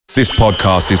This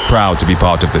podcast is proud to be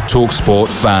part of the TalkSport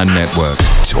Fan Network.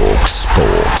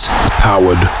 TalkSport.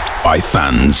 Powered by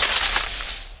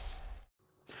fans.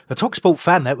 The TalkSport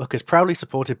Fan Network is proudly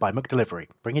supported by McDelivery,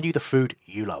 bringing you the food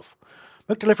you love.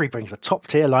 McDelivery brings a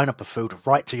top-tier lineup of food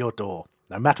right to your door.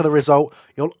 No matter the result,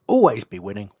 you'll always be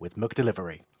winning with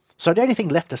McDelivery. So the only thing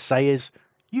left to say is,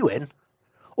 you in?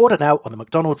 Order now on the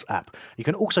McDonald's app. You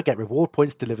can also get reward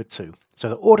points delivered too. So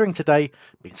that ordering today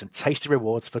means some tasty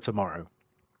rewards for tomorrow.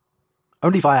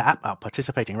 Only via app at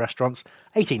participating restaurants.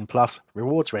 18 plus.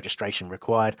 Rewards registration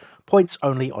required. Points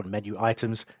only on menu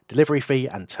items. Delivery fee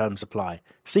and terms apply.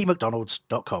 See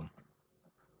mcdonalds.com.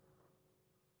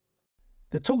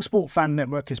 The TalkSport Fan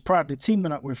Network is proudly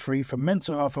teaming up with Free for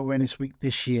Mental Health Awareness Week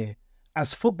this year.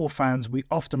 As football fans, we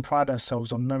often pride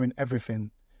ourselves on knowing everything,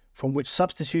 from which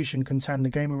substitution can turn the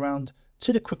game around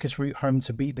to the quickest route home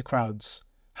to beat the crowds.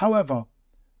 However,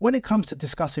 when it comes to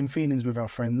discussing feelings with our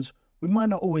friends, we might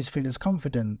not always feel as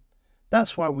confident.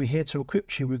 That's why we're here to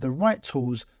equip you with the right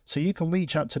tools so you can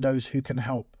reach out to those who can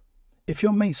help. If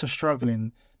your mates are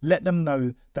struggling, let them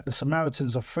know that the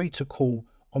Samaritans are free to call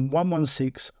on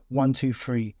 116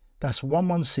 123. That's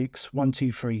 116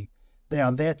 123. They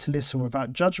are there to listen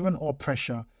without judgment or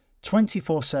pressure,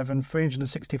 24/7,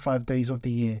 365 days of the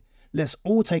year. Let's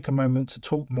all take a moment to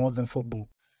talk more than football.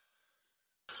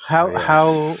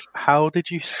 How did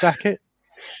you stack it?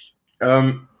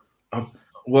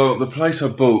 Well, the place I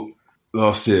bought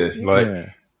last year,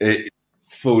 it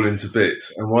fallen to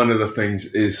bits, and one of the things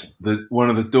is that one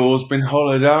of the doors been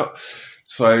hollowed out.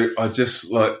 So I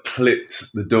just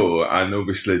clipped the door, and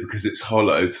obviously because it's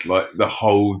hollowed, the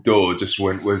whole door just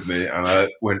went with me, and I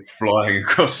went flying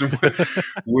across the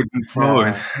wooden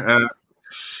flooring.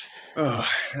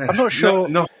 I'm not sure.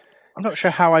 I'm not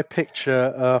sure how I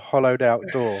picture a hollowed out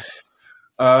door.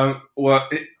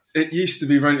 It used to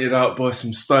be rented out by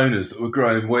some stoners that were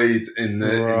growing weed in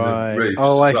the roof.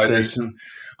 Oh, I see.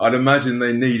 I'd imagine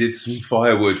they needed some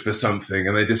firewood for something,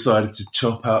 and they decided to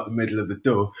chop out the middle of the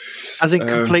door. As in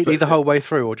completely the whole way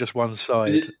through, or just one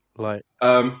side?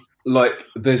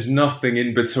 There's nothing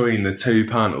in between the two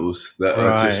panels that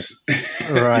are just...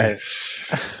 Right.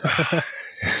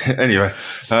 Anyway,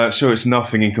 sure, it's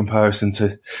nothing in comparison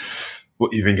to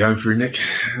what you've been going through, Nick.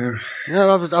 No,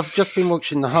 I've just been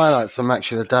watching the highlights of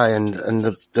Match of the Day, and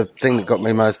the thing that got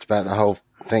me most about the whole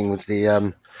thing was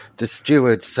the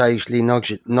steward sagely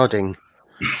nodding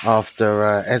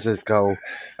after Ezza's goal,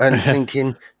 and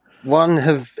thinking, one,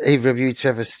 have either of you two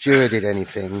ever stewarded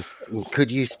anything? Could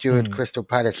you steward Crystal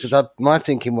Palace? Because my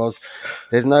thinking was,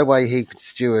 there's no way he could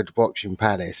steward watching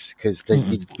Palace, because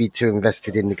you'd be too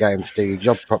invested in the game to do your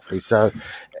job properly. So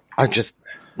I just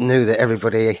knew that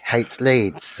everybody hates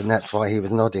Leeds, and that's why he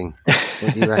was nodding.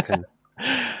 What do you reckon?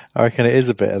 I reckon it is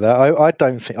a bit of that. I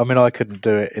don't think... I mean, I couldn't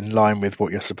do it in line with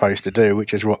what you're supposed to do,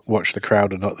 which is watch the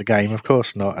crowd and not the game. Of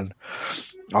course not. And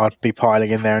I'd be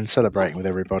piling in there and celebrating with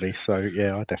everybody. So,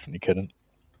 yeah, I definitely couldn't.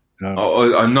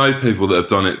 I know people that have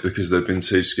done it because they've been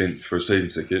too skint for a season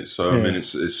ticket. So, I mean,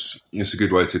 it's a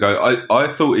good way to go. I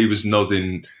thought he was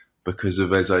nodding because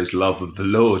of Eze's love of the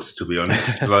Lord, to be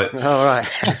honest. All right.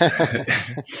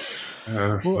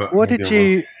 What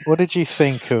did you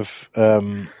think of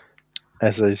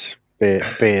Eze's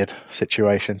beard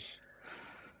situation?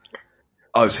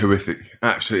 Oh, it's horrific,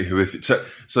 absolutely horrific.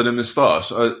 So the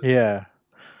moustache,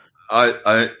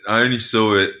 I only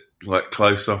saw it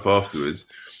close up afterwards,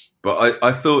 but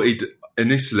I thought he'd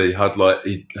initially had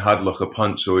a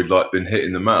punch, or he'd been hit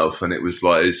in the mouth, and it was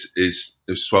is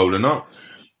swollen up.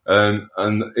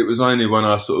 And it was only when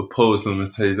I sort of paused on the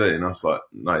TV and I was like,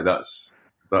 no, that's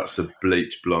a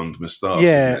bleach blonde moustache.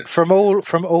 Yeah, isn't it? from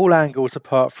all angles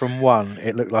apart from one,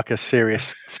 it looked like a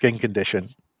serious skin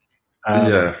condition.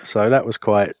 So that was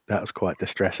quite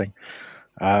distressing.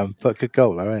 But good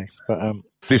goal, though, eh? But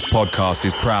This podcast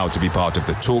is proud to be part of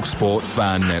the TalkSport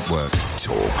Fan Network.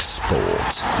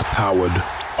 TalkSport. Powered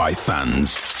by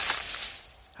fans.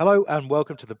 Hello and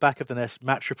welcome to the Back of the Nest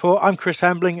Match Report. I'm Chris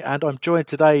Hambling, and I'm joined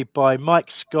today by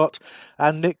Mike Scott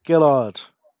and Nick Gillard.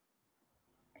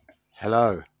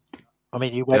 Hello. I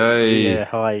mean, you went... Hey. Yeah,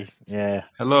 hi. Yeah.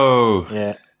 Hello.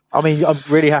 Yeah. I mean, I'm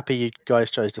really happy you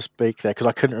guys chose to speak there, because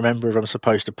I couldn't remember if I'm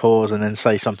supposed to pause and then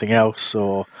say something else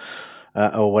or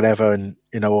whatever, and,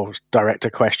 or direct a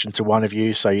question to one of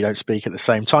you so you don't speak at the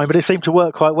same time. But it seemed to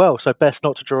work quite well, so best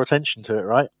not to draw attention to it,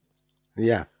 right?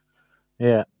 Yeah.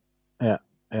 Yeah.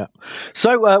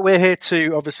 So we're here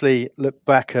to obviously look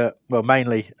back at,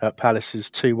 mainly at Palace's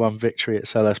 2-1 victory at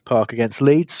Selhurst Park against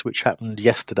Leeds, which happened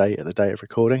yesterday at the day of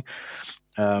recording.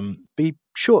 Be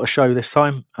shorter show this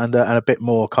time and a bit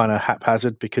more kind of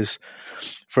haphazard because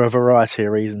for a variety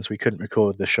of reasons we couldn't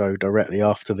record the show directly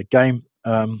after the game,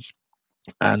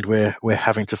 and we're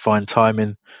having to find time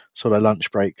in sort of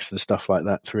lunch breaks and stuff like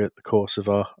that throughout the course of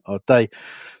our day.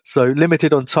 So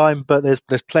limited on time, but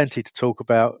there's plenty to talk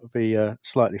about. It'll be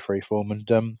slightly freeform,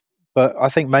 and but I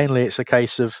think mainly it's a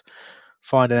case of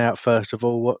finding out first of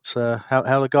all what's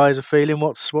how the guys are feeling,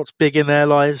 what's big in their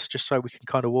lives, just so we can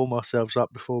kind of warm ourselves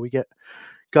up before we get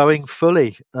going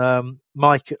fully.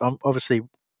 Mike, obviously,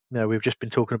 we've just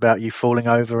been talking about you falling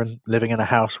over and living in a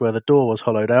house where the door was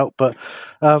hollowed out, but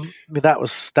that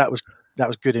was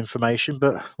good information.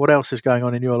 But what else is going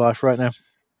on in your life right now?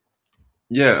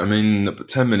 Yeah, I mean,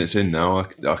 10 minutes in now, I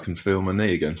can feel my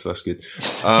knee again, so that's good.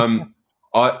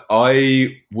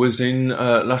 I was in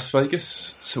Las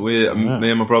Vegas. Me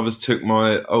and my brothers took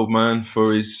my old man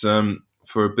for his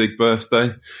for a big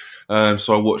birthday.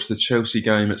 So I watched the Chelsea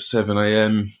game at 7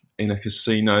 a.m. in a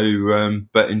casino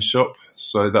betting shop.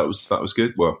 So that was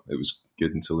good. Well, it was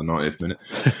good until the 90th minute.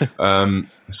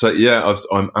 So yeah,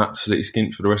 I'm absolutely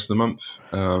skint for the rest of the month.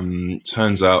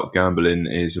 Turns out gambling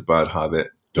is a bad habit.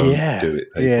 Don't do it,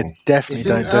 people. Yeah, definitely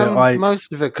don't do it.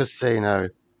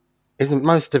 Isn't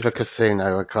most of a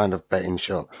casino a kind of betting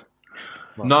shop?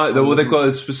 No, they've got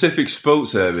a specific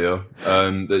sports area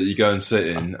that you go and sit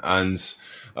in and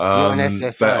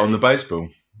bet on the baseball.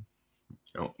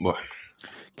 Well,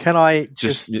 can I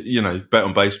just bet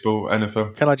on baseball,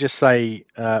 NFL? Can I just say,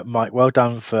 Mike, well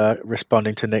done for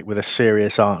responding to Nick with a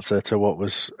serious answer to what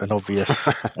was an obvious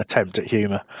attempt at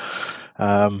humour.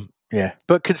 Yeah,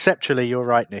 but conceptually, you're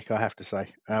right, Nick, I have to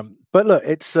say. But look,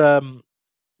 it's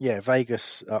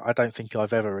Vegas. I don't think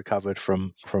I've ever recovered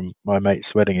from my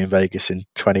mate's wedding in Vegas in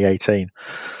 2018,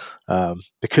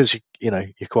 because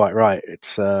you're quite right.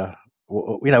 It's there's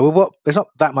not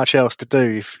that much else to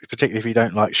do, particularly if you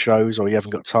don't like shows or you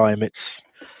haven't got time. It's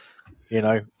free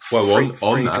drinks.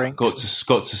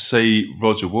 got to see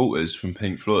Roger Waters from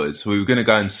Pink Floyd. So we were going to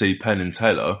go and see Penn and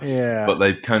Teller, but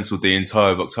they cancelled the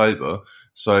entire of October.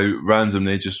 So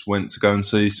randomly just went to go and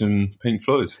see some Pink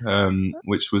Floyd,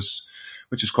 which was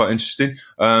quite interesting.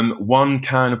 One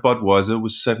can of Budweiser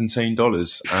was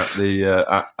 $17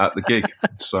 at the gig.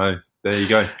 So there you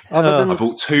go. I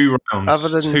bought 2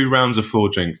 rounds of 4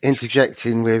 drinks.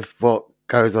 Interjecting with what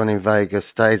goes on in Vegas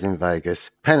stays in Vegas.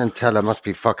 Penn and Teller must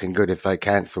be fucking good if they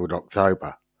cancelled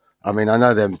October. I mean, I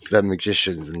know they're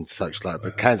magicians and such like,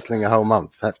 but cancelling a whole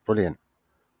month, that's brilliant.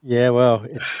 Yeah, well,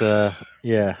 it's The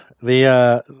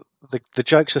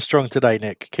jokes are strong today,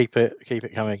 Nick. Keep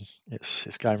it coming.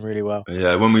 It's going really well.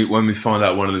 Yeah, when we find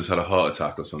out one of them's had a heart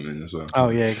attack or something as well. Oh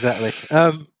yeah, exactly.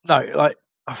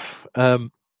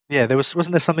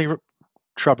 Wasn't there something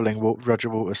troubling what Roger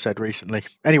Waters said recently?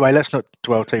 Anyway, let's not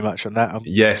dwell too much on that.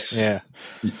 Yes. Yeah.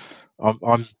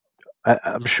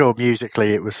 I'm sure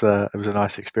musically it was a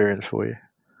nice experience for you.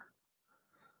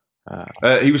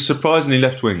 He was surprisingly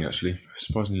left wing, actually.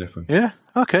 Surprisingly left wing. Yeah.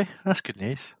 Okay, that's good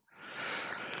news.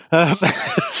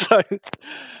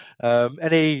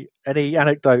 Any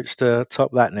anecdotes to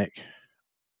top that, Nick?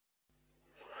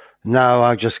 No,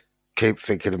 I just keep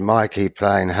thinking of Mikey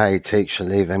playing "Hey Teacher,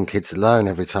 Leave Them Kids Alone"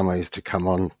 every time I used to come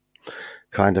on,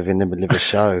 kind of in the middle of a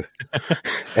show.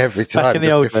 Every time, back in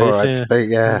the old before days, I'd speak.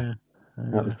 Yeah.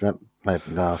 That made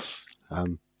me laugh. But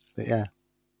yeah,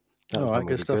 all right,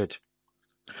 good stuff. Good.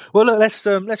 Well, look, let's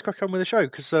crack on with the show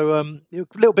because a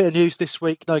little bit of news this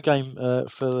week. No game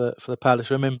for the Palace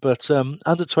women, but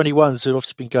under 21s who've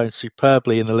obviously been going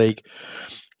superbly in the league,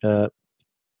 and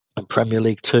Premier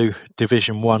League 2,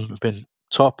 Division 1 have been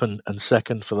top and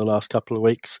second for the last couple of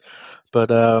weeks, but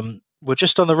we're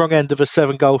just on the wrong end of a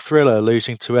 7-goal thriller,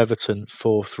 losing to Everton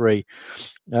 4-3.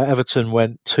 Everton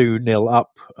went 2-0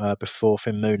 up before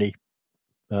Finn Mooney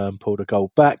pulled a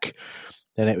goal back.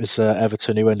 Then it was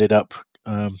Everton who ended up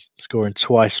scoring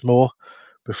twice more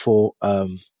before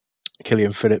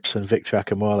Killian Phillips and Victor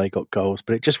Akamwale got goals,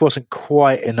 but it just wasn't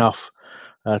quite enough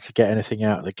to get anything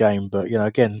out of the game. But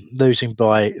again, losing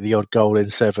by the odd goal in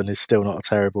 7 is still not a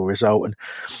terrible result, and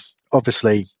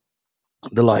obviously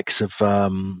the likes of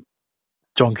John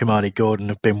Kimani-Gordon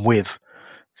have been with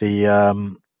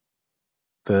the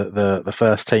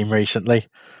first team recently.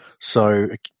 So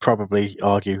probably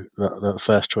argue that the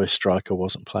first choice striker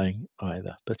wasn't playing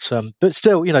either, but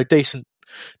still,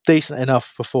 decent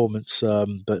enough performance,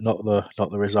 but not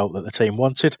the result that the team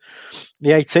wanted.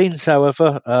 The 18s,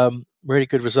 however, really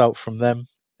good result from them.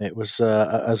 It was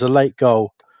as a late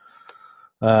goal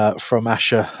from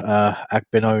Asher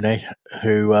Agbinone,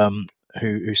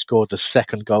 who scored the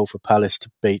second goal for Palace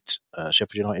to beat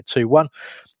Sheffield United 2-1.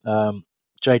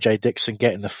 JJ Dixon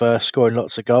getting the first, scoring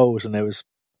lots of goals, and there was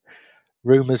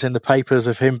rumours in the papers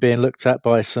of him being looked at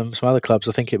by some other clubs.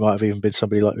 I think it might have even been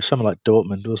someone like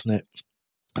Dortmund, wasn't it?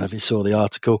 I don't know if you saw the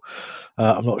article.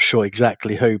 I'm not sure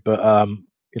exactly who, but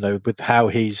with how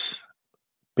he's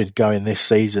been going this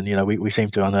season, we seem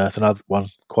to unearth another one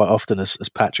quite often, as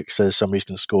Patrick says, somebody's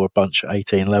going to score a bunch at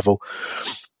 18 level.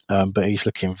 But he's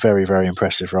looking very, very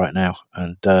impressive right now,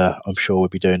 and I'm sure we'll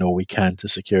be doing all we can to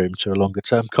secure him to a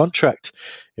longer-term contract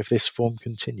if this form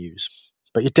continues.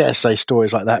 But you dare say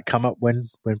stories like that come up when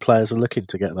players are looking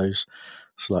to get those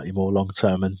slightly more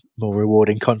long-term and more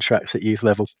rewarding contracts at youth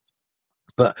level.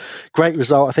 But great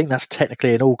result. I think that's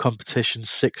technically in all competitions,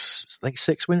 6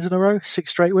 wins in a row, 6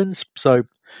 straight wins. So,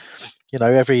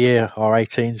 every year our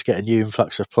 18s get a new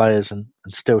influx of players and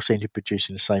still seem to be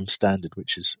producing the same standard,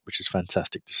 which is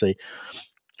fantastic to see.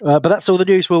 But that's all the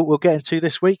news we'll get into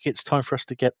this week. It's time for us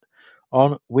to get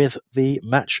on with the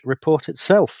match report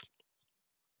itself.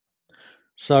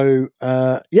 So,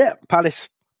 Palace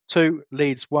 2,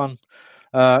 Leeds 1.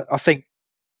 I think,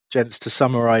 gents, to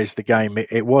summarise the game,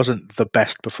 it wasn't the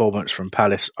best performance from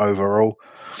Palace overall,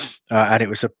 and it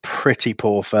was a pretty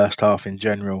poor first half in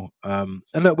general. And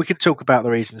look, we could talk about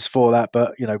the reasons for that,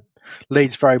 but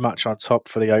Leeds very much on top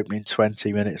for the opening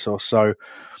 20 minutes or so.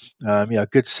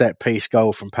 Good set piece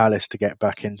goal from Palace to get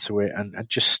back into it, and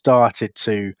just started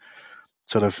to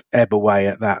sort of ebb away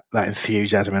at that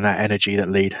enthusiasm and that energy that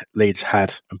Leeds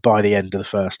had. And by the end of the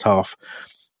first half,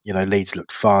 Leeds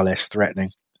looked far less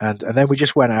threatening. And then we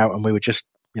just went out and we were just,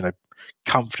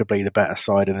 comfortably the better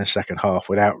side in the second half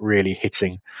without really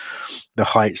hitting the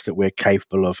heights that we're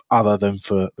capable of, other than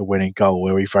for the winning goal,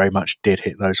 where we very much did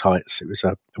hit those heights. It was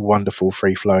a wonderful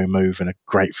free-flowing move and a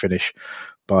great finish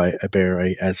by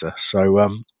Abire Eze. So,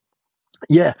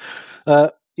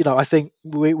 I think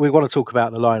we want to talk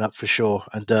about the lineup for sure,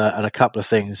 and a couple of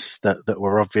things that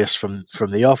were obvious from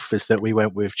the off is that we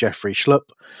went with Jeffrey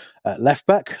Schlupp at left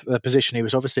back, the position he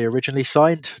was obviously originally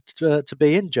signed to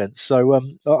be in, gents. So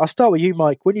I'll start with you,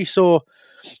 Mike. When you saw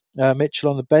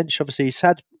Mitchell on the bench, obviously he's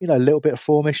had a little bit of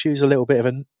form issues, a little bit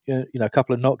of a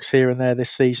couple of knocks here and there this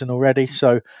season already.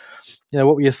 So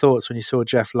what were your thoughts when you saw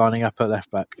Jeff lining up at left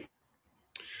back?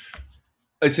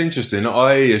 It's interesting.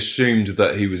 I assumed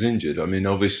that he was injured. I mean,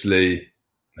 obviously,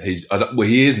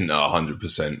 he isn't at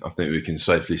 100%. I think we can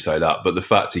safely say that. But the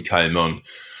fact he came on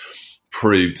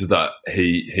proved that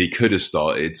he could have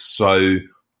started. So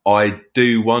I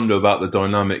do wonder about the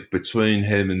dynamic between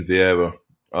him and Vieira.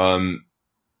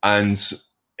 And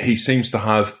he seems to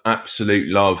have absolute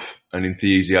love and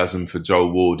enthusiasm for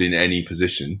Joel Ward in any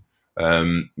position.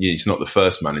 He's not the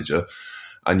first manager.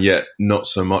 And yet not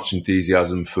so much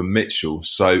enthusiasm for Mitchell.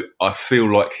 So I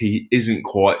feel like he isn't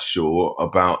quite sure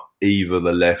about either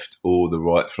the left or the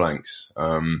right flanks.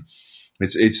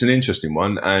 It's an interesting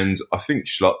one, and I think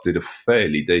Schlupp did a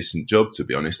fairly decent job, to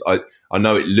be honest. I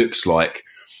know it looks like,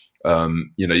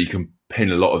 you can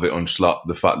pin a lot of it on Schlupp,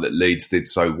 the fact that Leeds did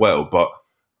so well, but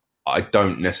I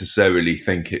don't necessarily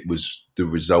think it was the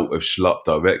result of Schlupp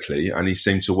directly, and he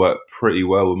seemed to work pretty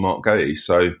well with Mark Gahey.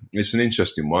 So it's an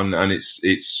interesting one, and it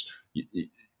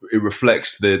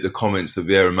reflects the comments that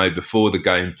Vieira made before the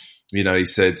game. He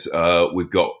said we've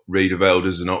got Riedewald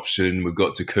as an option, we've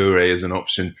got Doucouré as an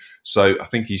option. So I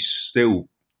think he's still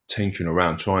tinkering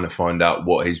around trying to find out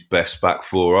what his best back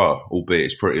four are, albeit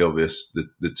it's pretty obvious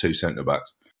the 2 centre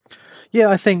backs. Yeah,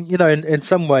 I think in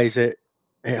some ways it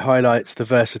highlights the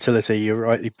versatility you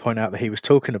rightly point out that he was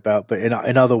talking about, but in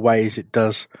other ways it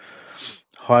does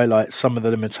highlight some of the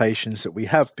limitations that we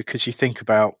have, because you think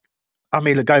about,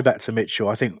 going back to Mitchell,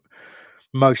 I think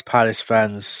most Palace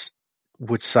fans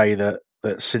would say that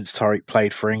since Tariq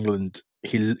played for England,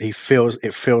 it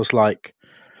feels like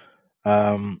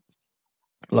the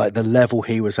level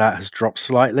he was at has dropped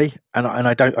slightly, and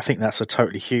I think that's a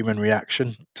totally human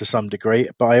reaction to some degree,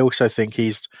 but I also think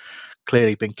he's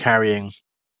clearly been carrying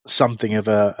something of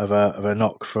a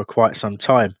knock for quite some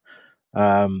time.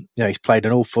 He's played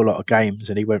an awful lot of games,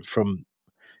 and he went from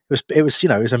it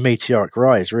was a meteoric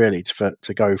rise really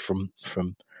to go from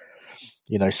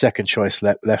second choice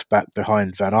left back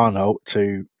behind Van Aanholt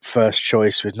to first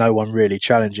choice with no one really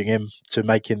challenging him to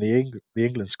making the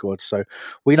England squad. So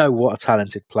we know what a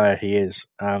talented player he is,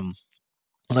 and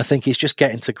I think he's just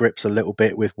getting to grips a little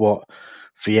bit with what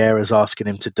Vieira's asking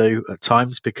him to do at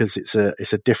times, because it's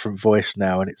a different voice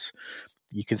now, and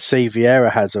you can see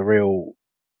Vieira has a real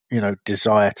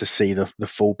desire to see the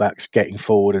fullbacks getting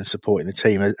forward and supporting the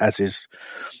team, as is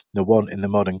the want in the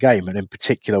modern game. And in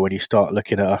particular, when you start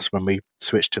looking at us when we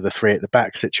switch to the 3 at the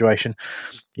back situation,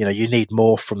 you need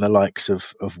more from the likes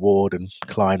of Ward and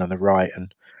Klein on the right,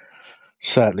 and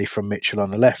certainly from Mitchell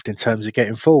on the left in terms of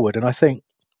getting forward. And I think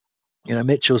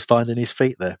Mitchell's finding his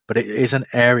feet there, but it is an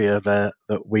area there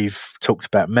that we've talked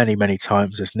about many, many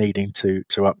times as needing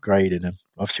to upgrade in. And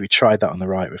obviously we tried that on the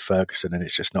right with Ferguson, and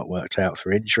it's just not worked out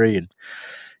through injury. And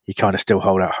you kind of still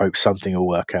hold out hope something will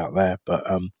work out there. But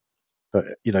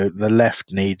the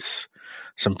left needs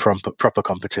some proper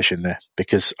competition there,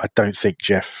 because I don't think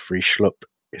Jeffrey Schlupp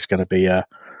is going to be a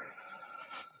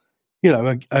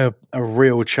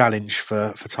real challenge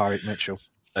for Tyrick Mitchell.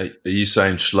 Are you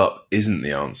saying Schlupp isn't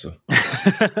the answer?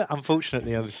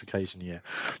 Unfortunately, on this occasion, yeah.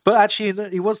 But actually,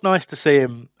 it was nice to see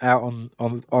him out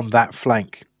on that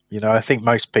flank. I think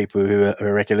most people who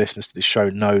are regular listeners to this show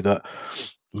know that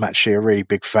I'm actually a really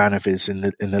big fan of his in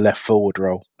the left forward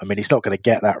role. I mean, he's not going to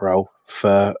get that role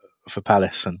for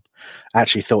Palace, and I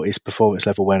actually thought his performance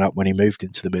level went up when he moved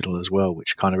into the middle as well,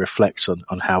 which kind of reflects on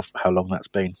how long that's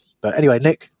been. But anyway,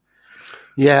 Nick.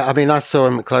 Yeah, I mean, I saw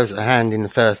him close at hand in the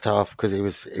first half because he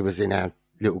was in our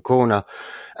little corner.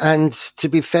 And to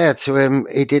be fair to him,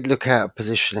 he did look out of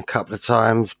position a couple of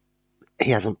times.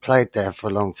 He hasn't played there for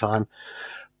a long time.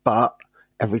 But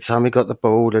every time he got the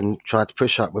ball and tried to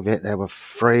push up with it, there were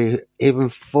 3, even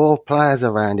 4 players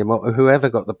around him, or whoever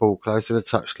got the ball close to the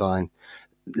touchline.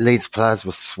 Leeds players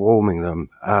were swarming them.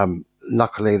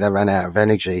 Luckily, they ran out of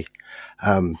energy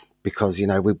because,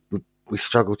 we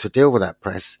struggled to deal with that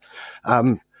press.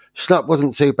 Schlupp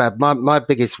wasn't too bad. My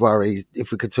biggest worry,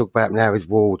 if we could talk about him now, is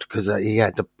Ward, because he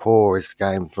had the poorest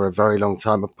game for a very long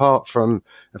time, apart from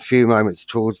a few moments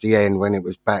towards the end when it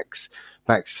was backs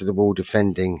to the wall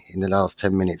defending in the last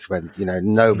 10 minutes when,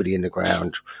 nobody in the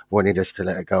ground wanted us to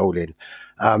let a goal in.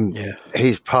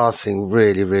 His passing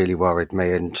really, really worried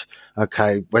me. And,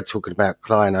 okay, we're talking about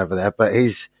Klein over there, but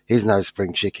he's no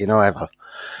spring chicken either.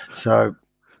 So...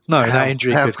 No, that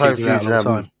injury could keep you out a long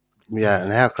time. Yeah,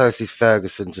 and how close is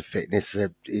Ferguson to fitness?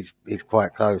 He's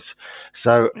quite close.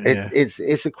 So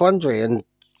it's a quandary, and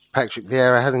Patrick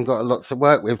Vieira hasn't got a lot to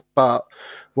work with. But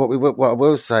what I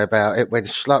will say about it, when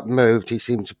Schlupp moved, he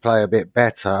seemed to play a bit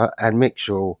better, and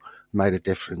Mitchell made a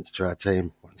difference to our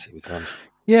team once he was on.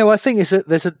 Yeah, well, I think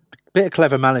there's a bit of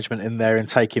clever management in there in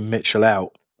taking Mitchell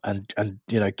out and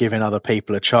giving other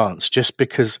people a chance, just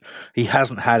because he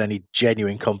hasn't had any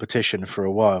genuine competition for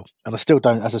a while. And I still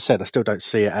don't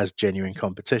see it as genuine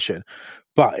competition,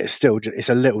 but it's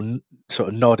a little sort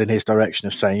of nod in his direction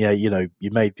of saying, yeah, you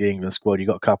made the England squad, you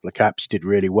got a couple of caps, you did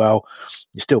really well,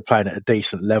 you're still playing at a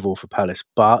decent level for Palace,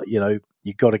 but you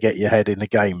got to get your head in the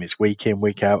game. It's week in,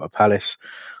 week out at Palace,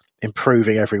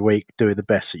 improving every week, doing the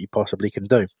best that you possibly can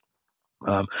do.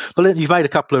 But you've made a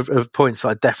couple of points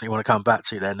I definitely want to come back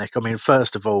to there, Nick. I mean,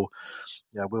 first of all,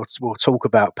 we'll talk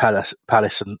about Palace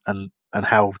and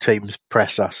how teams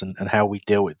press us and how we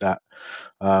deal with that.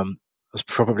 That's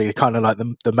probably kind of like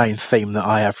the main theme that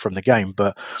I have from the game.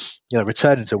 But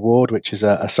returning to Ward, which is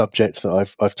a subject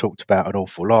that I've talked about an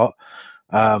awful lot,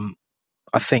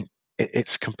 I think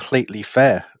it's completely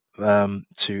fair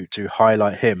to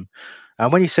highlight him.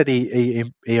 And when you said he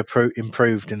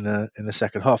improved in the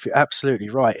second half, you're absolutely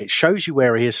right. It shows you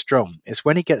where he is strong. It's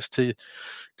when he gets to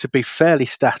be fairly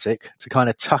static, to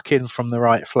kind of tuck in from the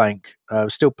right flank,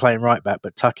 still playing right back,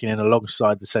 but tucking in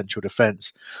alongside the central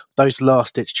defence. Those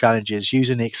last-ditch challenges,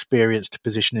 using the experience to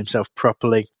position himself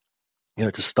properly,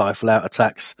 to stifle out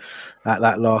attacks at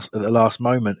the last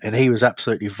moment. And he was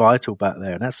absolutely vital back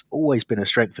there. And that's always been a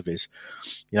strength of his,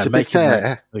 making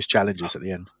those challenges at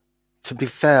the end. To be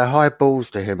fair, high balls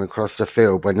to him across the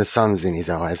field when the sun's in his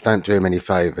eyes don't do him any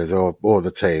favours, or the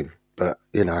team. But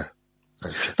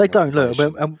they don't. Look,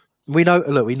 we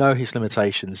know his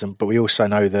limitations, but we also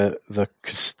know the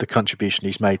contribution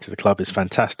he's made to the club is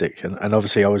fantastic. And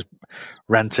obviously, I was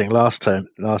ranting last time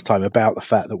about the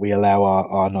fact that we allow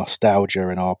our nostalgia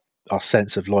and our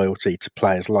sense of loyalty to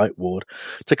players like Ward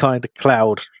to kind of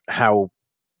cloud how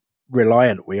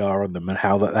reliant we are on them, and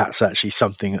how that's actually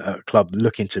something a club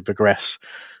looking to progress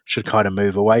should kind of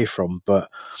move away from.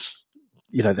 But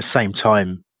at the same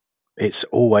time, it's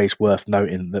always worth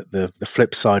noting that the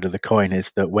flip side of the coin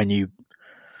is that when you're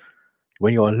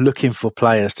looking for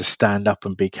players to stand up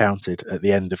and be counted at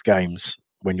the end of games,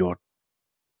 when you're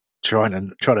trying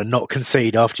to not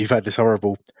concede after you've had this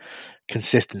horrible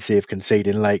consistency of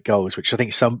conceding late goals, which I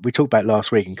think we talked about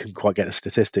last week and couldn't quite get the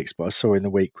statistics, but I saw in the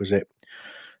week, was it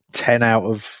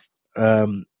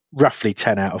roughly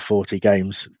 10 out of 40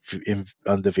 games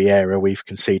under Vieira, we've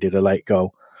conceded a late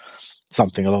goal,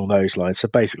 something along those lines. So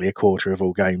basically a quarter of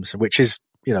all games, which is,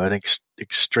 an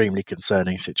extremely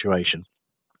concerning situation.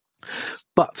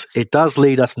 But it does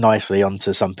lead us nicely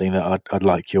onto something that I'd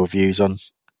like your views on,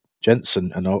 gents,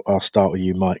 and I'll start with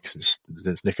you, Mike, since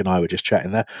Nick and I were just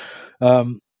chatting there.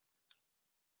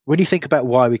 when you think about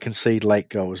why we concede late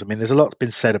goals, I mean, there's a lot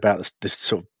been said about this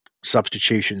sort of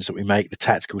substitutions that we make, the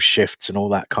tactical shifts and all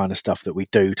that kind of stuff that we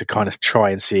do to kind of try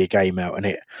and see a game out and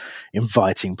it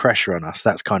inviting pressure on us.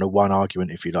 That's kind of one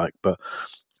argument, if you like. But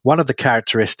one of the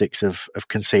characteristics of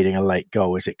conceding a late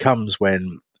goal is it comes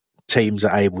when teams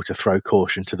are able to throw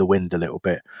caution to the wind a little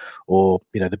bit, or,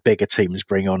 the bigger teams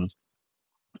bring on,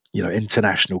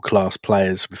 international class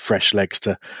players with fresh legs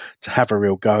to have a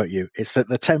real go at you. It's that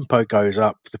the tempo goes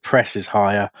up, the press is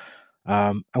higher,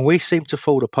 and we seem to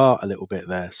fall apart a little bit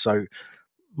there. So,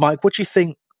 Mike, what do you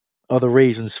think are the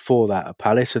reasons for that at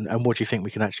Palace, and what do you think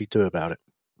we can actually do about it?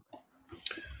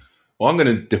 Well, I'm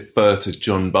going to defer to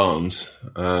John Barnes,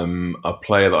 a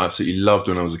player that I absolutely loved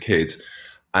when I was a kid,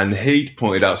 and he'd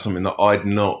pointed out something that I'd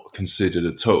not considered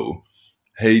at all.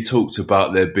 He talked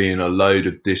about there being a load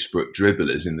of disparate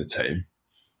dribblers in the team,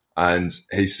 and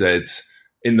he said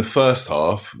in the first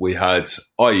half we had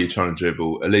Ayew trying to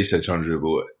dribble, Elise trying to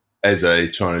dribble,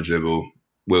 Eze trying to dribble,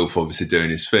 Wilf obviously doing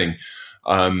his thing.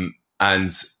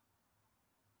 And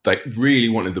they really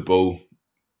wanted the ball,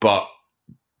 but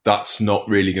that's not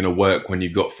really going to work when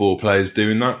you've got 4 players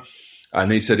doing that.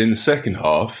 And he said in the second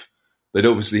half, they'd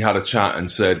obviously had a chat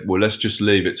and said, well, let's just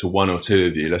leave it to 1 or 2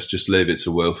 of you. Let's just leave it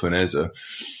to Wilf and Eze.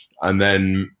 And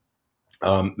then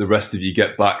the rest of you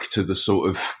get back to the sort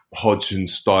of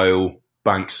Hodgson-style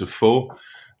banks of 4.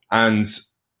 And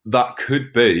that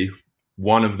could be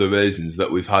one of the reasons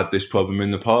that we've had this problem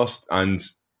in the past. And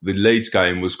the Leeds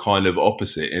game was kind of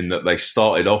opposite in that they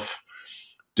started off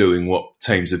doing what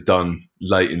teams have done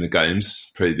late in the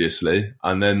games previously,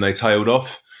 and then they tailed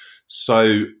off.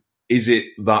 So is it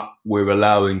that we're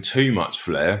allowing too much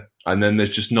flair and then there's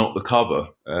just not the cover?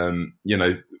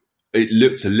 It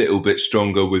looked a little bit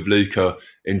stronger with Luka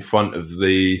in front of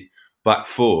the back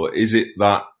 4. Is it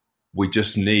that we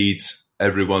just need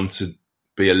everyone to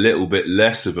be a little bit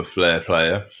less of a flair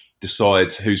player,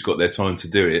 decide who's got their time to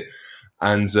do it,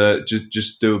 and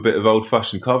just do a bit of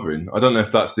old-fashioned covering? I don't know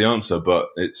if that's the answer, but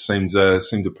it seemed a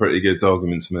pretty good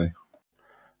argument to me.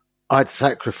 I'd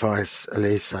sacrifice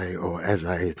Elise or Eze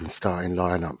in starting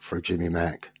lineup for Jimmy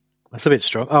Mack. That's a bit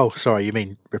strong. Oh, sorry, you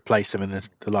mean replace him in the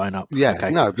lineup? Yeah, okay.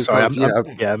 no, because, sorry,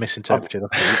 I misinterpreted.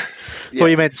 Well,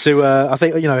 you meant to. I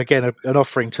think again, an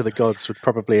offering to the gods would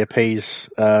probably appease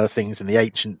things in the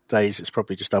ancient days. It's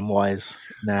probably just unwise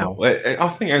now. I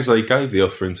think Eze gave the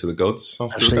offering to the gods.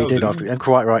 Actually, he did, and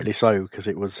quite rightly so, because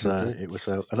it was an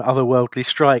otherworldly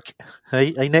strike.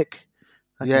 Hey, Nick.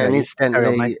 Yeah, and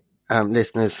incidentally,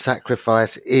 listeners,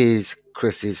 Sacrifice is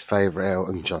Chris's favourite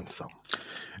Elton John song.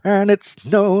 And it's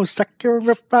no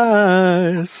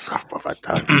sacrifice. What have I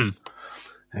done?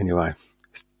 Anyway,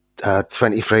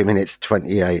 23 minutes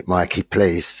 28, Mikey,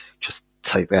 please just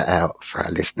take that out for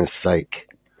our listeners' sake.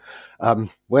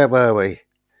 Where were we?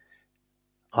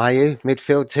 Ayew,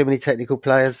 midfield, too many technical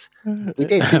players? We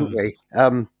did, didn't we?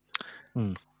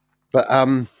 But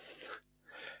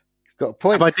got a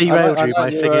point. Have I derailed you by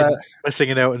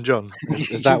singing Elton John?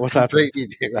 Is that what's happening?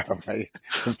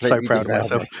 So proud of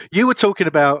myself. You were talking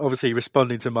about obviously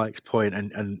responding to Mike's point,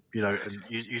 and you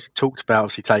talked about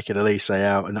obviously taking Elise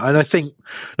out, and I think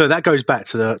that goes back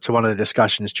to one of the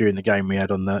discussions during the game we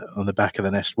had on the Back of the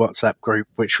Nest WhatsApp group,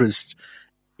 which was,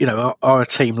 are a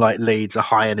team like Leeds a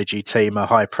high energy team, a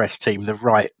high press team, the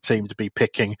right team to be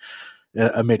picking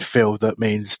a midfield that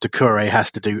means Doucouré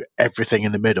has to do everything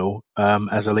in the middle,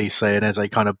 as Elise and Eze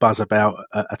kind of buzz about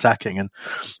attacking. And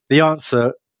the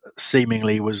answer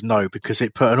seemingly was no, because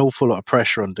it put an awful lot of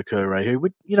pressure on Doucouré, who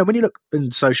would, when you look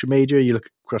in social media, you look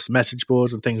across message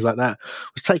boards and things like that,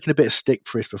 was taking a bit of stick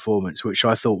for his performance, which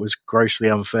I thought was grossly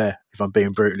unfair, if I'm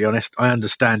being brutally honest. I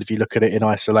understand if you look at it in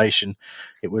isolation,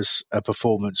 it was a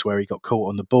performance where he got caught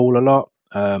on the ball a lot.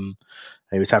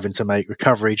 He was having to make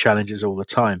recovery challenges all the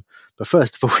time. But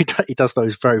first of all, he does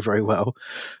those very, very well.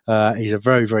 He's a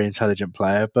very, very intelligent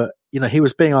player. But, he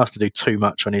was being asked to do too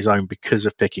much on his own because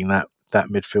of picking that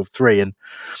midfield 3. And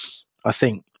I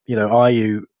think,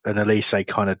 Ayew and Elise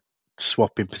kind of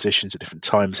swapping positions at different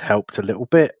times helped a little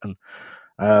bit. And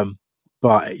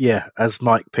but, yeah, as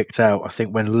Mike picked out, I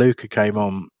think when Luka came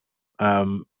on,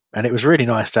 and it was really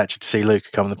nice to actually see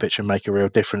Luka come on the pitch and make a real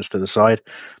difference to the side,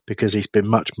 because he's been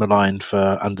much maligned for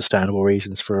understandable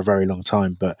reasons for a very long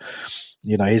time. But,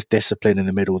 his discipline in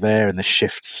the middle there and the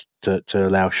shifts to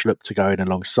allow Schlupp to go in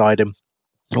alongside him,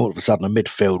 all of a sudden a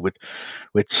midfield with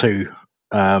 2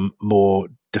 more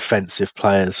defensive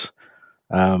players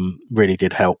really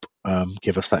did help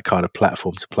give us that kind of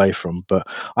platform to play from. But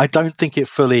I don't think it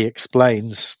fully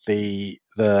explains the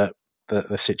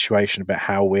situation about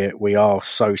how we are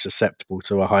so susceptible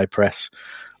to a high press.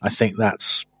 I think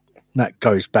that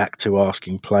goes back to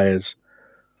asking players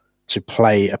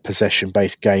play a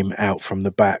possession-based game out from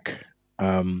the back,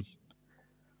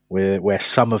 where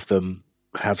some of them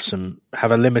have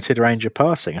a limited range of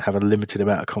passing and have a limited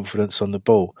amount of confidence on the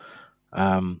ball.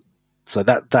 So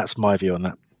that's my view on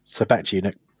that. So back to you,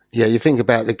 Nick. Yeah, you think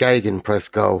about the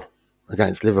gegenpress goal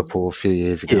against Liverpool a few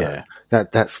years ago. Yeah.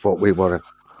 That's what we want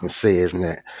to see, isn't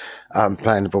it?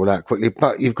 Playing the ball out quickly.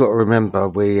 But you've got to remember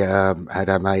we had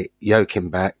our mate Joachim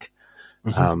back,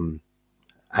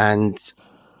 and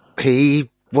he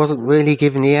wasn't really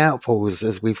giving the outballs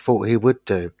as we thought he would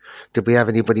do. Did we have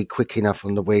anybody quick enough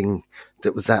on the wing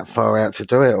that was that far out to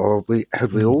do it, or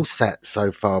had we all sat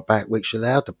so far back which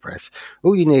allowed the press?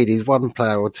 All you need is one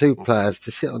player or two players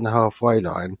to sit on the halfway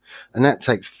line, and that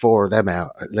takes four of them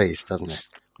out at least, doesn't it?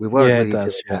 We weren't really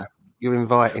doing that. You're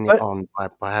inviting it on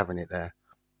by having it there.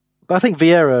 But I think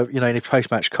Vieira, in his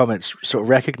post-match comments, sort of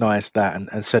recognised that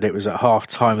and said it was at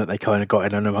half-time that they kind of got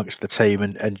in amongst the team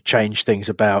and changed things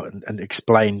about and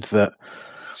explained that,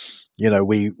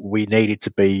 we needed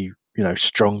to be,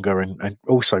 stronger and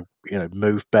also,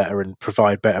 move better and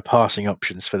provide better passing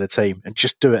options for the team and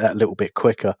just do it that little bit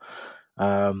quicker.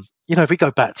 If we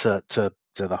go back to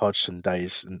the Hodgson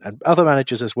days and other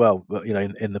managers as well, but,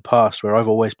 in the past where I've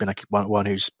always been one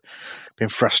who's been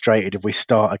frustrated if we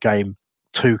start a game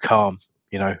too calm,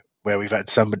 where we've had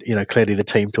somebody, clearly the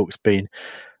team talk's been,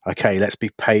 okay, let's be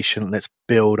patient, let's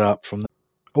build up from the...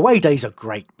 Away days are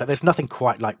great, but there's nothing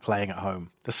quite like playing at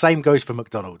home. The same goes for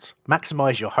McDonald's.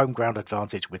 Maximise your home ground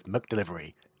advantage with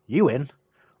McDelivery. You in?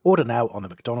 Order now on the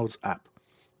McDonald's app.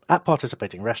 At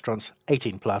participating restaurants,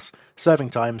 18 plus, serving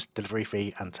times, delivery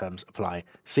fee and terms apply.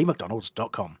 See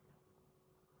mcdonalds.com.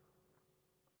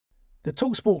 The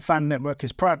TalkSport Fan Network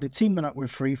is proudly teaming up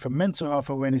with Free for Mental Health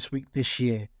Awareness Week this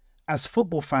year. As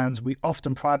football fans, we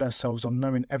often pride ourselves on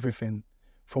knowing everything,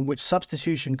 from which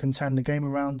substitution can turn the game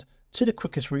around to the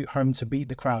quickest route home to beat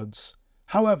the crowds.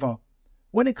 However,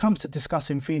 when it comes to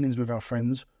discussing feelings with our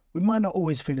friends, we might not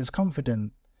always feel as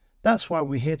confident. That's why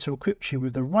we're here to equip you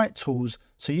with the right tools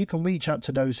so you can reach out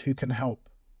to those who can help.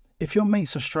 If your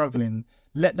mates are struggling,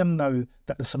 let them know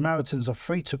that the Samaritans are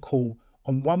free to call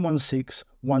on 116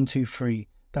 123.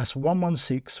 That's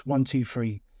 116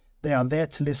 123. They are there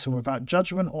to listen without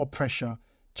judgment or pressure,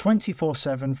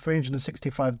 24/7,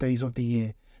 365 days of the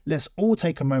year. Let's all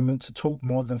take a moment to talk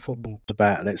more than football.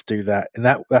 Let's do that. And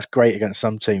that's great against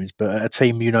some teams, but a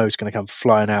team is going to come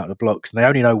flying out of the blocks, and they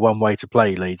only know one way to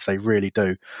play, Leeds. They really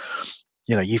do.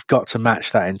 You've got to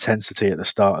match that intensity at the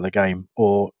start of the game,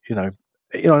 or on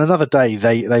another day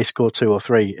they score 2 or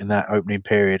 3 in that opening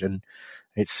period, and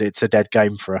it's a dead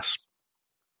game for us.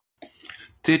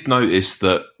 Did notice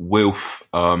that Wilf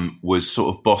was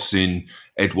sort of bossing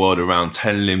Edouard around,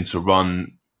 telling him to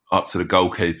run up to the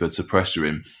goalkeeper to pressure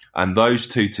him. And those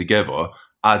two together,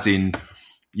 adding,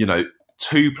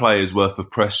 2 players worth of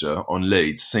pressure on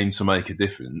Leeds seemed to make a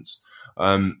difference.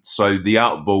 So the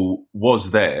outball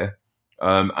was there.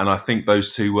 And I think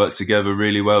those two worked together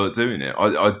really well at doing it.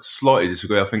 I slightly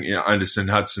disagree. I think Anderson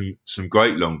had some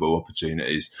great long ball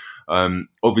opportunities.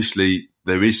 Obviously,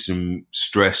 there is some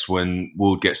stress when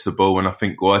Ward gets the ball, and I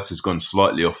think Guaita's gone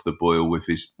slightly off the boil with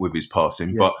his passing.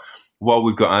 Yeah. But while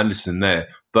we've got Anderson there,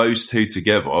 those two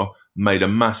together made a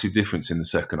massive difference in the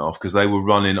second half because they were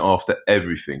running after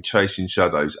everything, chasing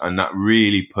shadows, and that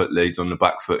really put Leeds on the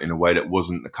back foot in a way that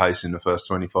wasn't the case in the first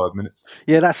 25 minutes.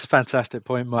 Yeah, that's a fantastic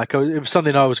point, Mike. It was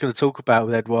something I was going to talk about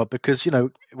with Edouard because,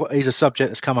 he's a subject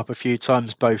that's come up a few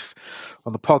times, both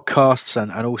on the podcasts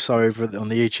and also over on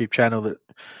the YouTube channel that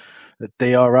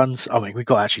DR runs. I mean, we've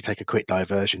got to actually take a quick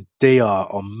diversion. DR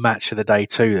on Match of the Day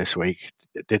 2 this week.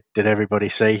 Did everybody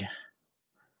see?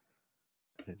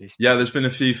 Yeah, there's been a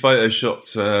few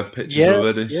photoshopped pictures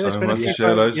already, so I'll have to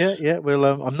share those. Yeah. Well,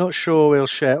 I'm not sure we'll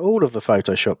share all of the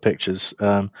Photoshop pictures,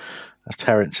 as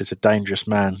Terence is a dangerous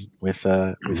man with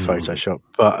Photoshop.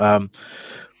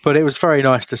 But it was very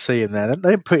nice to see him there. They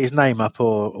didn't put his name up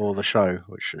or the show,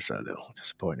 which was a little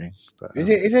disappointing. But,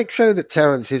 Is it true that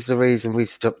Terence is the reason we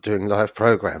stopped doing live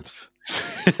programmes?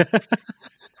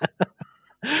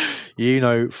 You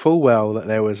know full well that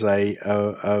there was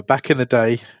a back in the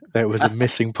day, there was a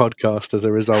missing podcast as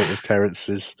a result of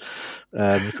Terence's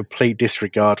complete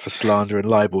disregard for slander and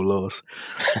libel laws.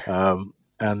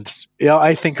 And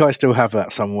I think I still have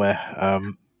that somewhere.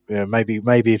 Maybe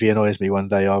if he annoys me one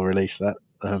day, I'll release that.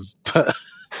 But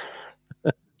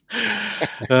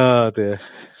oh dear.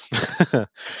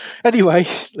 Anyway,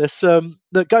 let's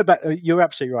go back. You're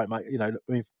absolutely right, Mike.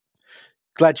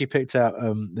 Glad you picked out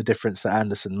the difference that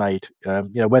Anderson made.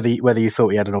 Whether you thought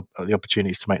he had the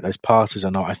opportunities to make those passes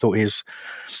or not, I thought his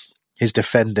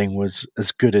defending was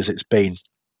as good as it's been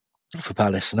for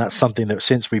Palace, and that's something that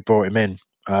since we brought him in,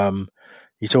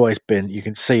 He's always been. You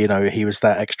can see, he was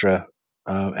that extra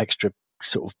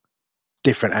sort of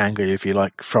different angle, if you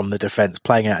like, from the defence,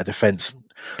 playing out of defence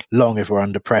long if we're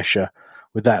under pressure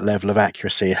with that level of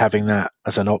accuracy. Having that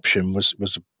as an option was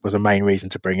a main reason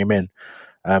to bring him in.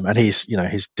 And his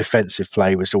defensive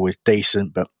play was always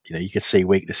decent, but you could see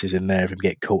weaknesses in there of him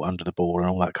getting caught under the ball and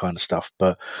all that kind of stuff.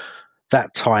 But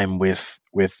that time with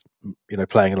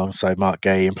playing alongside Mark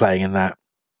Gay and playing in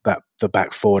the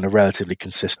back four in a relatively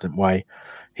consistent way,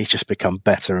 he's just become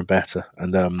better and better.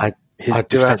 And he's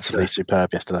defensively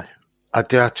superb yesterday. I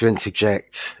do have to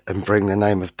interject and bring the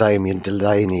name of Damien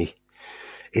Delaney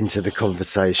into the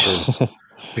conversation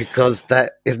because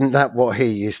isn't that what he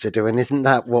used to do, and isn't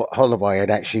that what Holloway had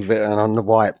actually written on the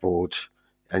whiteboard?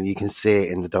 And you can see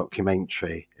it in the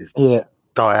documentary. It's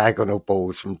diagonal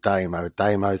balls from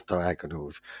Damo's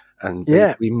diagonals, and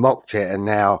we mocked it. And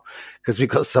now, because we've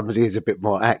got somebody who's a bit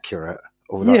more accurate.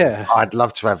 Although I'd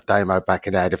love to have Damo back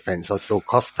in our defence. I saw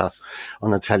Costa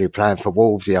on the telly playing for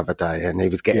Wolves the other day, and he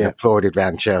was getting applauded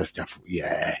around Chelsea. I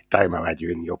thought, Damo had you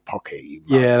in your pocket.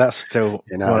 That's still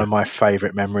one of my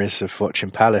favourite memories of watching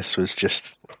Palace, was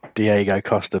just Diego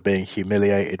Costa being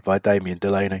humiliated by Damien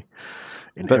Delaney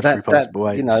in every possible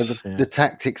way. The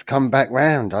tactics come back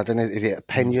round. I don't know, is it a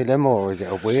pendulum or is it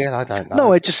a wheel? I don't know.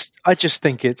 No, I just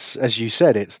think it's, as you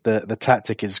said, it's the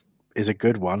tactic is a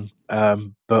good one,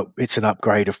 but it's an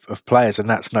upgrade of players, and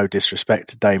that's no disrespect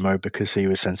to Damo because he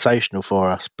was sensational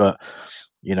for us. But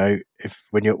if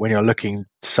when you're looking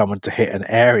someone to hit an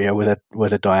area with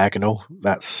a diagonal,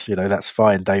 that's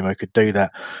fine. Damo could do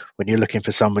that. When you're looking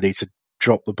for somebody to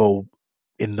drop the ball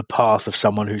in the path of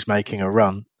someone who's making a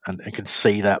run and can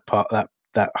see that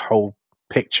whole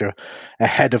picture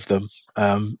ahead of them,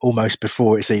 almost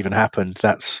before it's even happened,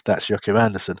 that's Joachim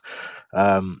Andersen.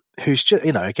 Who's just,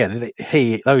 again,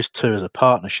 those two as a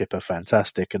partnership are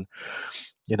fantastic. And,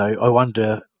 I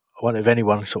wonder if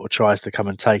anyone sort of tries to come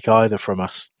and take either from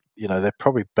us, they're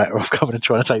probably better off coming and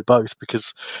trying to take both,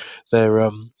 because they're, I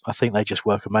think they just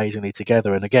work amazingly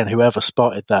together. And again, whoever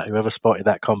spotted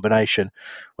that combination,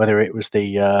 whether it was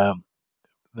the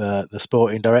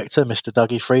sporting director, Mr.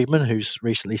 Dougie Friedman, who's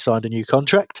recently signed a new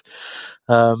contract,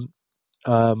 if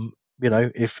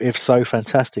so,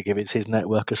 fantastic. If it's his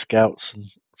network of scouts, and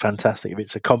fantastic. If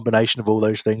it's a combination of all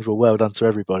those things, well done to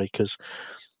everybody, because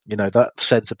that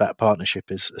centre-back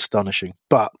partnership is astonishing.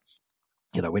 But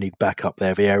we need backup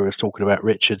there. Vieira was talking about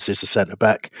Richards is a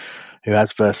centre-back who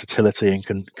has versatility and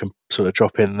can sort of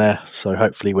drop in there. So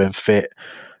hopefully when fit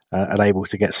and able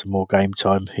to get some more game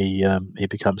time, he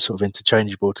becomes sort of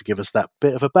interchangeable to give us that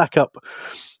bit of a backup.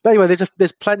 But anyway,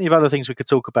 there's plenty of other things we could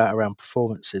talk about around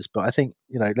performances, but I think,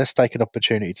 let's take an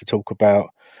opportunity to talk about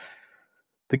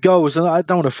the goals. And I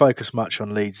don't want to focus much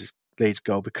on Leeds'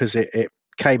 goal, because it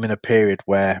came in a period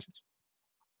where,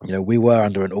 we were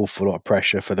under an awful lot of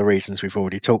pressure for the reasons we've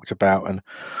already talked about, and,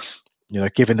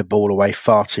 giving the ball away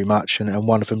far too much. And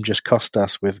one of them just cost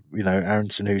us with,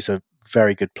 Aaronson, who's a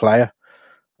very good player,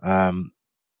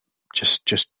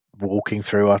 just walking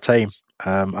through our team,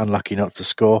 unlucky not to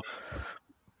score.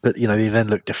 But, you then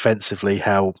look defensively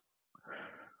how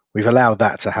we've allowed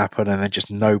that to happen, and then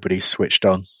just nobody's switched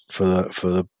on for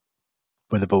the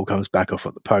when the ball comes back off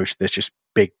at the post. There's just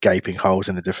big gaping holes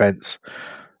in the defence,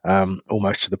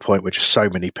 almost to the point where just so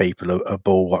many people are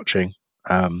ball watching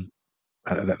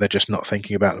that they're just not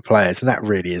thinking about the players. And that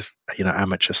really is,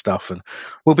 amateur stuff. And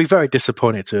we'll be very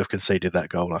disappointed to have conceded that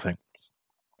goal, I think.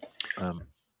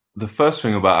 The first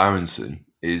thing about Aaronson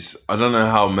is, I don't know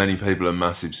how many people are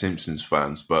massive Simpsons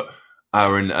fans, but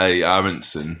Aaron A.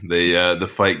 Aronson, the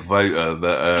fake voter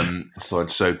that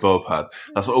Sideshow Bob had,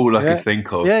 that's all I could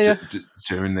think of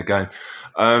during the game.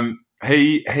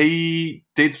 He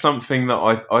did something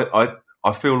that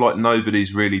I feel like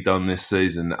nobody's really done this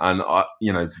season, and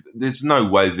there's no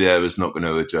way Vieira's not going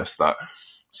to address that.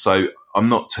 So I'm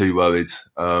not too worried.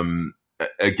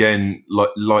 Again,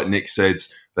 like Nick said,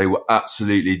 they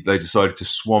decided to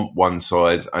swamp one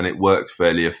side, and it worked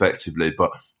fairly effectively.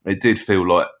 But it did feel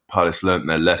like Palace learnt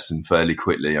their lesson fairly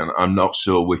quickly, and I'm not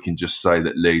sure we can just say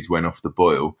that Leeds went off the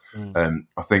boil.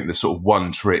 I think the sort of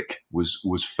one trick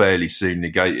was fairly soon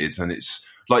negated, and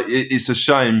it's a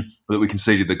shame that we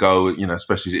conceded the goal,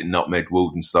 especially at nutmeg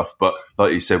Wood and stuff. But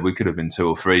like you said, we could have been 2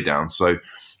 or 3 down. So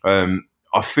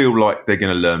I feel like they're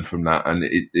going to learn from that, and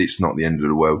it's not the end of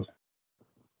the world.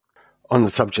 On the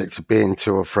subject of being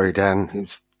 2 or 3 down, it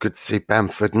was good to see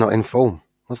Bamford not in form,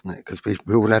 wasn't it? Because we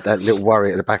all had that little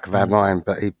worry at the back of our mind,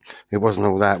 but he wasn't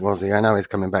all that, was he? I know he's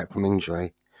coming back from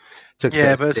injury. Took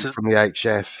a stick from the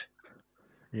HF.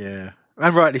 Yeah,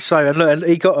 and rightly so. And look, and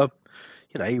he got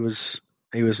he was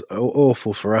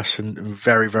awful for us and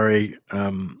very, very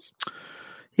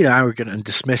arrogant and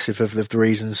dismissive of the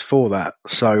reasons for that.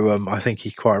 So I think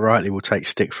he quite rightly will take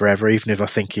stick forever, even if I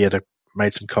think he had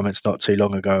made some comments not too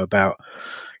long ago about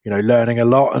learning a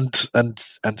lot and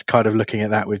kind of looking at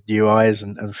that with new eyes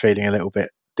and feeling a little bit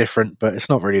different. But it's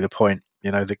not really the point.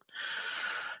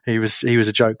 He was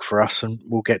a joke for us and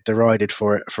will get derided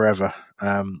for it forever.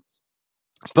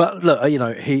 But look,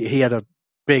 he had a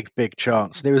big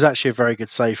chance, and it was actually a very good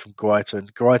save from Guaita.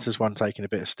 And Guaita's one taking a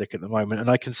bit of stick at the moment, and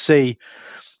I can see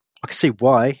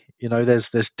why.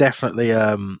 There's definitely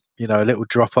a little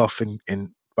drop off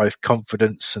in both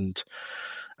confidence and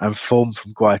form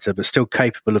from Guaita, but still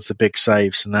capable of the big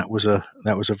saves. And that was a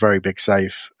very big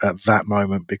save at that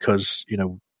moment, because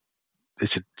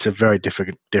it's a very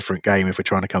different game if we're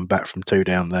trying to come back from 2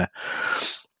 down there.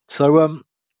 So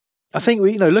I think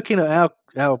we looking at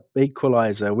our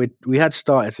equaliser, we had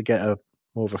started to get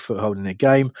more of a foothold in the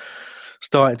game,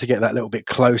 starting to get that little bit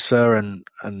closer, and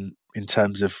in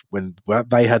terms of when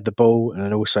they had the ball, and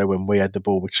then also when we had the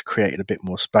ball, which created a bit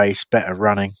more space, better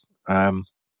running.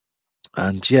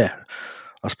 And yeah,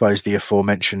 I suppose the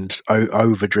aforementioned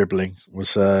over dribbling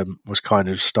was kind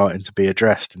of starting to be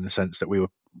addressed, in the sense that we were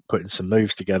putting some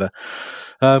moves together.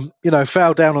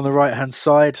 Foul down on the right hand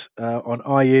side on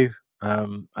Ayew,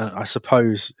 and I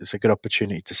suppose it's a good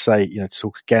opportunity to say, to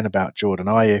talk again about Jordan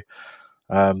Ayew,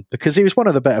 because he was one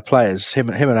of the better players. Him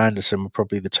and Anderson were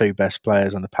probably the 2 best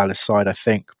players on the Palace side, I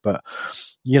think. But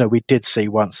we did see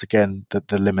once again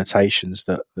the limitations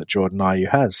that Jordan Ayew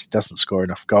has. He doesn't score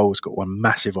enough goals. Got one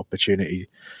massive opportunity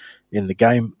in the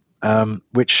game,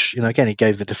 which again, he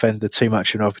gave the defender too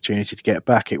much of an opportunity to get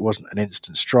back. It wasn't an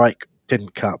instant strike.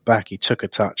 Didn't cut back. He took a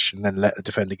touch and then let the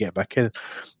defender get back in.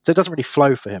 So it doesn't really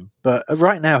flow for him. But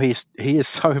right now, he is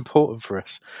so important for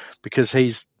us, because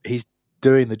he's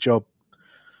doing the job.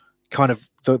 Kind of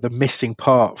the missing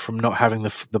part from not having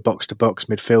the box-to-box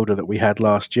midfielder that we had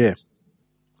last year.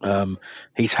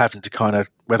 He's having to kind of,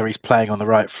 whether he's playing on the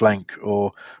right flank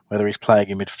or whether he's playing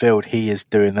in midfield, he is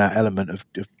doing that element of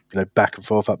back and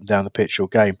forth, up and down the pitch all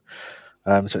game.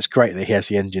 So it's great that he has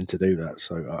the engine to do that.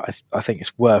 So I think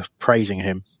it's worth praising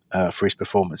him for his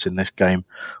performance in this game,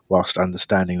 whilst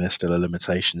understanding there's still a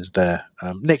limitations there.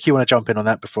 Nick, you want to jump in on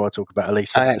that before I talk about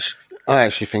Elisa? I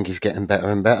actually think he's getting better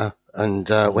and better. And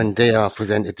when DR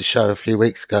presented the show a few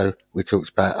weeks ago, we talked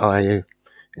about Ayew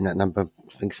in that number,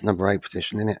 I think it's number 8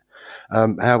 position, isn't it?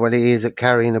 How well he is at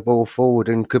carrying the ball forward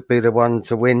and could be the one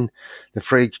to win the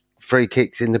free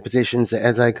kicks in the positions that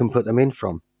Eze can put them in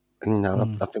from. And,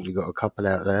 I think we've got a couple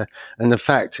out there. And the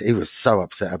fact he was so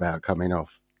upset about coming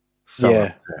off.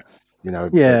 Upset.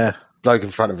 The bloke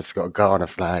in front of us got a Ghana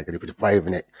flag and he was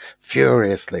waving it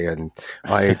furiously, and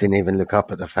I didn't even look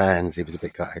up at the fans. He was a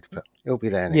bit gutted, but he'll be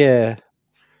there next.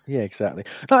 Yeah, exactly.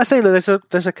 No, I think that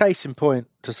there's a case in point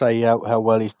to say how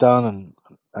well he's done,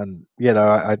 and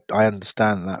I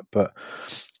understand that, but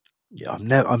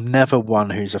I'm never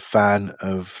one who's a fan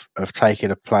of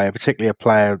taking a player, particularly a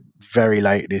player very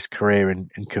late in his career, and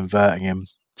converting him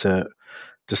to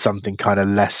something kind of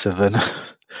lesser than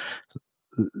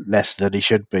he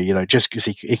should be, just because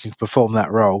he can perform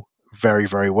that role very,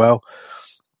 very well.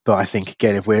 But I think,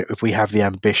 again, if we have the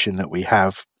ambition that we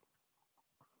have,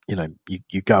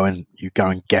 you go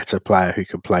and get a player who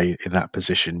can play in that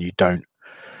position. You don't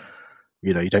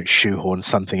shoehorn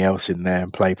something else in there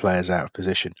and play players out of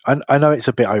position. I know it's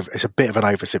a bit of an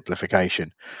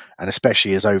oversimplification, and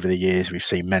especially as over the years we've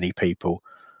seen many people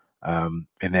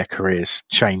in their careers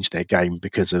change their game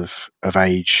because of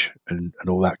age and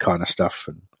all that kind of stuff.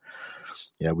 And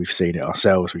we've seen it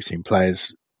ourselves. We've seen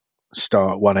players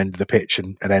start at one end of the pitch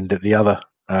and end at the other.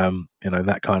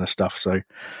 That kind of stuff.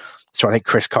 So I think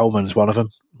Chris Coleman's one of them,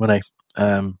 when he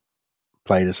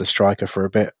played as a striker for a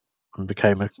bit and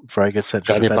became a very good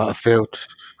central defender. Danny Butterfield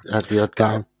had the odd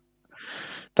game.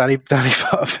 Danny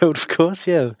Butterfield, of course,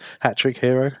 yeah, hat-trick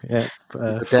hero, yeah,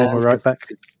 former right back.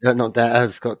 Not Dan,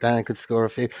 Scott Dan could score a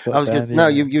few. You were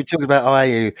talking about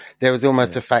Ayew. There was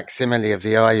almost a facsimile of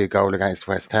the Ayew goal against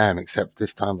West Ham, except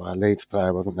this time by a Leeds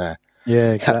player, wasn't there?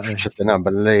 Yeah, exactly. That was just an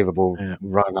unbelievable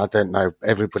run. I don't know,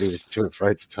 everybody was too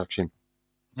afraid to touch him.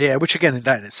 Yeah, which again,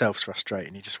 that in itself is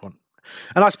frustrating. You just want,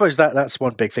 and I suppose that's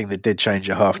one big thing that did change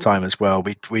at half time as well.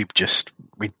 We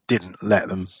didn't let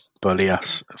them bully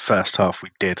us. First half we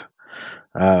did,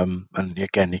 and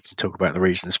again, you can talk about the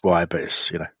reasons why, but it's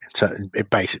in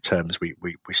basic terms we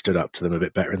stood up to them a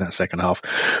bit better in that second half.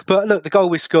 But look, the goal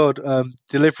we scored,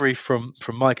 delivery from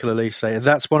Michael Elise, and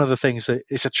that's one of the things that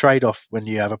it's a trade off when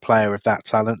you have a player of that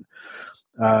talent.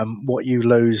 What you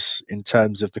lose in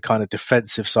terms of the kind of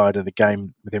defensive side of the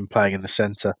game with him playing in the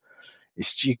centre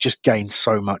you just gain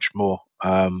so much more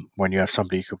when you have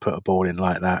somebody who could put a ball in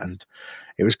like that. And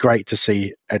it was great to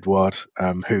see Edouard,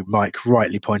 who Mike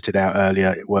rightly pointed out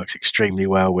earlier, it works extremely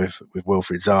well with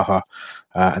Wilfried Zaha,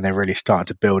 and they're really starting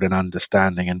to build an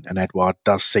understanding. And Edouard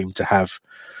does seem to have,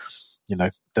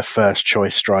 the first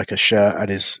choice striker shirt, and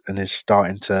is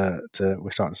starting to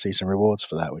we're starting to see some rewards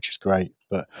for that, which is great.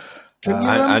 But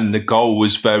and the goal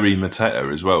was very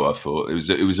Mateta as well. I thought it was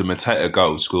a Mateta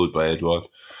goal scored by Edouard.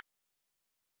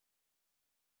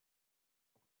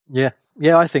 Yeah,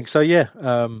 I think so. Yeah,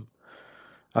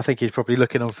 I think he's probably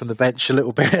looking on from the bench a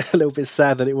little bit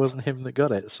sad that it wasn't him that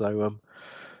got it. So,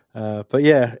 but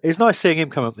yeah, it's nice seeing him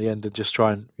come up at the end and just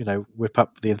try and whip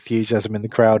up the enthusiasm in the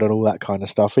crowd and all that kind of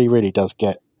stuff. He really does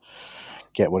get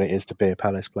what it is to be a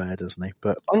Palace player, doesn't he?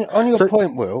 But on your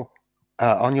point, Will.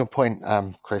 On your point,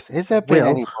 Chris, has there been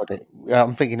anybody?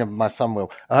 I'm thinking of my son,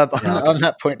 Will. On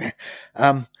that point,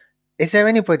 is there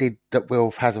anybody that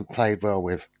Wilf hasn't played well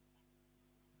with?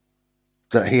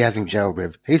 That he hasn't gelled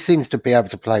with? He seems to be able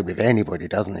to play with anybody,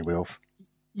 doesn't he, Wilf?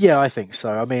 Yeah, I think so.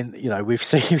 I mean, we've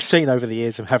seen over the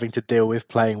years him having to deal with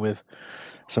playing with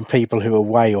some people who are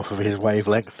way off of his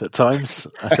wavelength at times.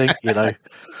 I think,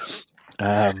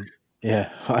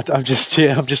 I'm just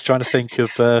trying to think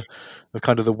of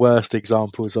kind of the worst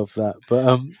examples of that.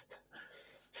 But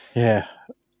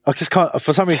I just can't.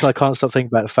 For some reason, I can't stop thinking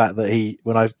about the fact that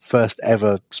when I first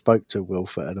ever spoke to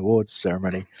Wilf at an awards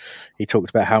ceremony, he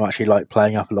talked about how much he liked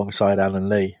playing up alongside Alan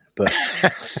Lee. But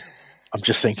I'm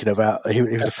just thinking about he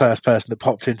was the first person that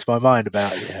popped into my mind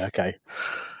about. Yeah, okay.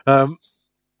 But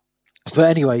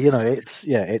anyway,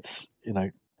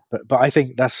 But I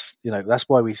think that's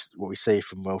why what we see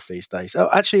from Wilf these days. Oh,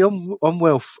 actually, on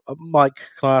Wilf, Mike,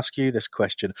 can I ask you this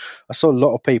question? I saw a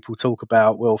lot of people talk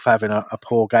about Wilf having a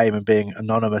poor game and being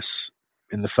anonymous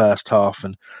in the first half,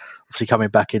 and obviously coming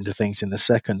back into things in the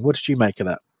second. What did you make of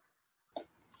that?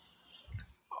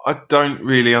 I don't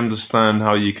really understand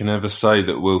how you can ever say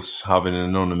that Wilf's having an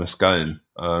anonymous game.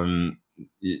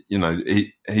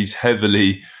 He's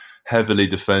heavily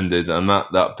defended, and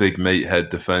that big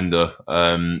meathead defender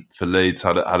for Leeds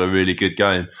had a really good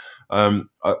game. I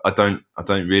don't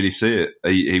really see it.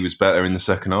 He was better in the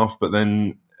second half, but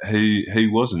then he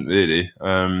wasn't really.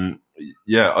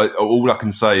 All I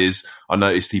can say is I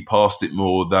noticed he passed it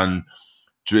more than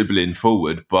dribbling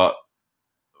forward, but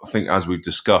I think, as we've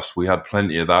discussed, we had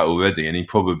plenty of that already, and he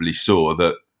probably saw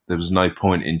that there was no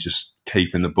point in just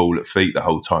keeping the ball at feet the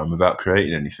whole time without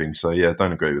creating anything. So yeah, I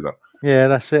don't agree with that. Yeah,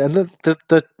 that's it. And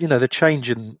the change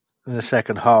in the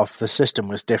second half, the system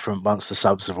was different once the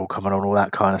subs have all come on, all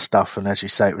that kind of stuff. And as you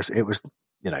say, it was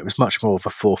much more of a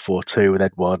 4-4-2 with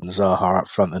Edouard and Zaha up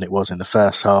front than it was in the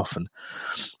first half. And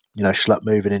Schlupp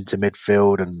moving into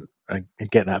midfield and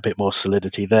getting that bit more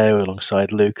solidity there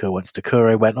alongside Luca once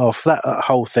Doucouré went off. That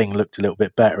whole thing looked a little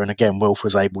bit better. And again, Wilf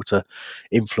was able to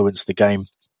influence the game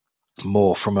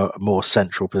more from a more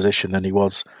central position than he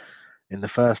was in the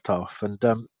first half. And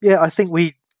I think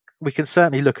we can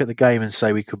certainly look at the game and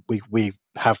say we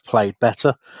have played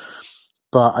better.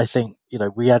 But I think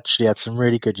we actually had some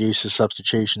really good use of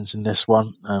substitutions in this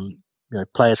one.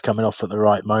 Players coming off at the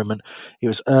right moment. It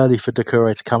was early for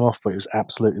Doucouré to come off, but it was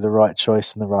absolutely the right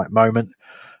choice in the right moment.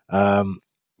 And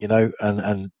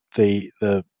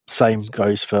the same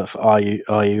goes for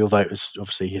Ayew, although it was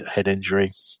obviously a head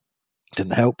injury.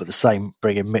 Didn't help, but the same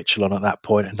bringing Mitchell on at that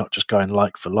point and not just going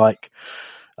like for like,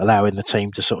 allowing the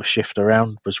team to sort of shift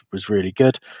around was really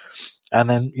good. And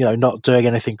then, not doing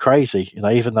anything crazy,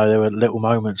 even though there were little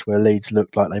moments where Leeds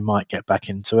looked like they might get back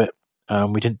into it.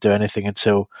 We didn't do anything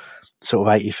until sort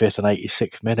of 85th and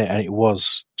 86th minute, and it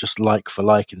was just like for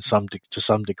like to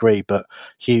some degree, but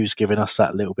Hughes giving us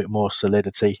that little bit more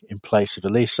solidity in place of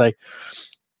Elise.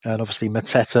 And obviously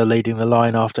Mateta leading the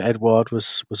line after Edouard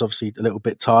was obviously a little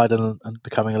bit tired and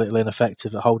becoming a little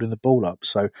ineffective at holding the ball up.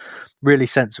 So really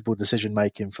sensible decision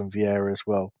making from Vieira as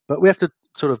well. But we have to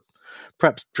sort of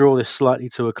perhaps draw this slightly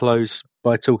to a close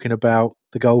by talking about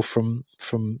the goal from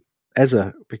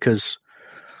Eze, because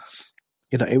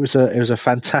it was a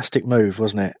fantastic move,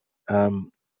 wasn't it? I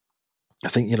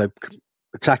think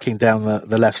attacking down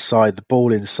the left side, the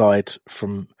ball inside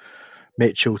from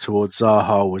Mitchell towards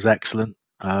Zaha was excellent.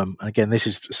 And again, this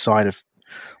is a sign of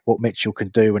what Mitchell can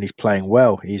do when he's playing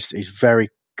well. He's very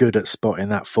good at spotting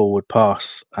that forward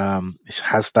pass. He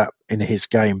has that in his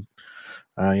game.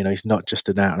 He's not just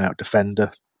an out-and-out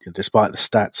defender, despite the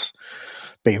stats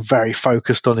being very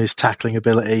focused on his tackling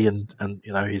ability and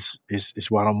his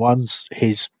one-on-ones.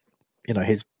 His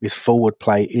forward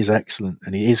play is excellent,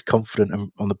 and he is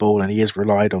confident on the ball, and he is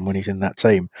relied on when he's in that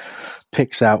team.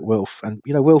 Picks out Wilf, and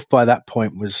Wilf by that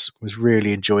point was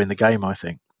really enjoying the game, I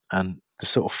think. and the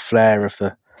sort of flair of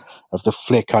the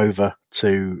flick over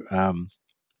to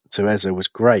Eze was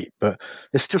great. But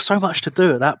there's still so much to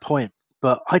do at that point.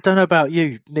 But I don't know about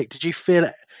you, Nick. Did you feel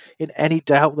in any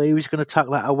doubt that he was going to tuck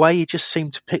that away? He just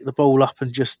seemed to pick the ball up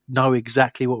and just know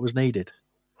exactly what was needed.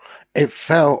 It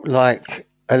felt like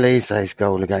Elise's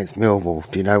goal against Millwall.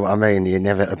 Do you know what I mean? The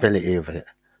inevitability of it.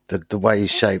 The way he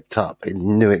shaped up, he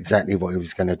knew exactly what he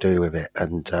was going to do with it.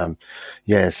 And,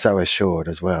 so assured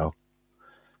as well.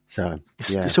 So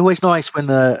It's always nice when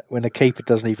the keeper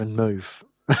doesn't even move.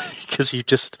 Because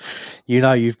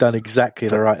you've done exactly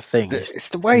the right thing. It's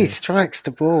the way he strikes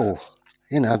the ball.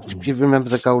 You remember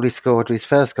the goal he scored, his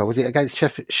first goal? Was it against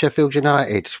Sheffield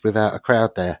United without a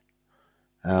crowd there?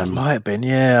 It might have been,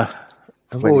 yeah.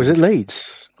 And what was it,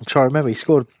 Leeds? I'm trying to remember. He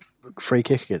scored a free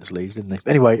kick against Leeds, didn't he?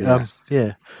 Anyway,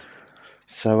 yeah.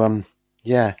 So,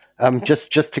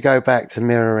 just to go back to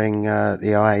mirroring the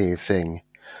Ayew thing,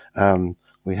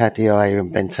 we had the Ayew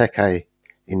and Benteke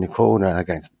in the corner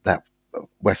against that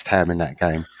West Ham in that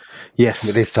game. Yes.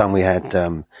 But this time we had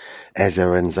Eze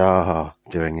and Zaha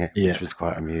doing it, yeah. which was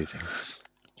quite amusing.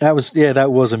 That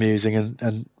was amusing,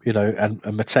 and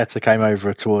Mateta came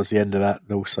over towards the end of that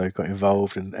and also got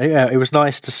involved, and it was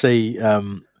nice to see a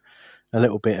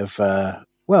little bit of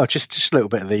just a little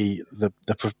bit of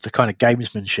the kind of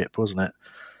gamesmanship, wasn't it?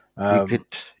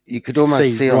 You could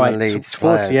almost see on the Leeds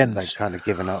towards the end they've kind of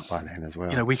given up by then as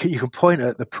well. You can point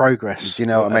at the progress. Do you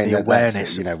know what I mean? The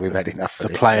awareness. We've had enough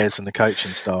of the players and the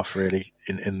coaching staff really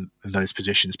in those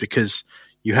positions, because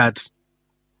you had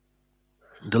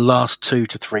the last 2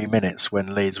 to 3 minutes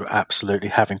when Leeds were absolutely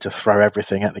having to throw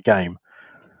everything at the game,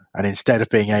 and instead of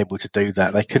being able to do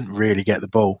that, they couldn't really get the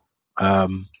ball.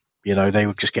 They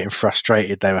were just getting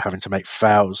frustrated. They were having to make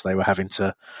fouls. They were having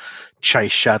to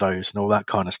chase shadows and all that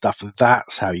kind of stuff. And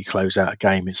that's how you close out a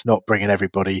game. It's not bringing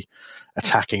everybody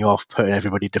attacking off, putting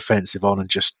everybody defensive on and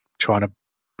just trying to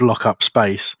block up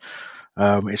space.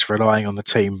 It's relying on the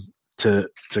team to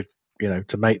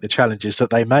make the challenges that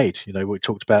they made. We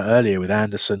talked about earlier with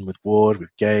Anderson, with Ward,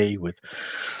 with Gay, with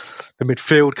the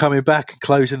midfield coming back and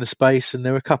closing the space, and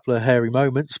there were a couple of hairy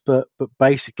moments, but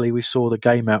basically we saw the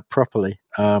game out properly.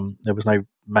 There was no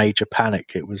major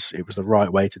panic. It was the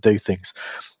right way to do things,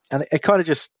 and it kind of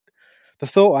just, the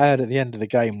thought I had at the end of the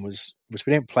game was we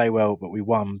didn't play well, but we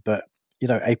won. But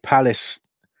a Palace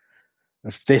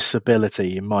of this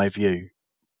ability, in my view,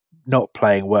 not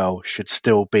playing well should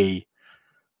still be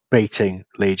beating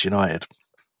Leeds United.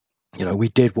 We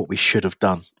did what we should have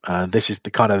done. This is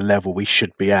the kind of level we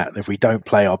should be at. If we don't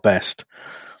play our best,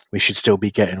 we should still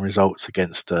be getting results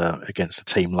against a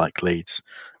team like Leeds.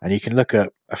 And you can look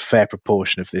at a fair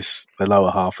proportion of the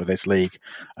lower half of this league,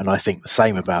 and I think the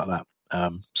same about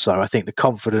that. So I think the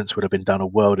confidence would have been done a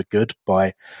world of good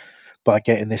by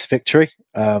getting this victory.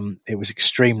 It was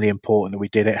extremely important that we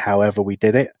did it however we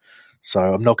did it. So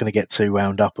I'm not going to get too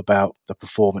wound up about the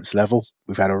performance level.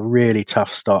 We've had a really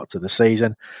tough start to the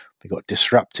season. We got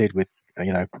disrupted with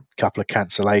a couple of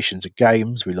cancellations of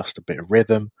games. We lost a bit of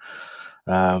rhythm.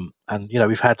 And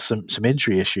we've had some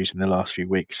injury issues in the last few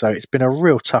weeks. So it's been a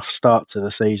real tough start to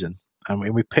the season. And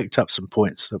we picked up some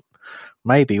points that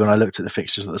maybe when I looked at the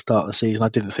fixtures at the start of the season, I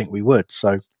didn't think we would.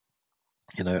 So,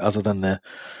 other than the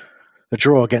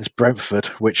draw against Brentford,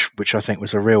 which I think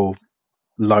was a real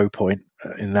low point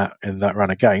in that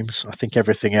run of games, I think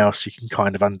everything else you can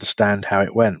kind of understand how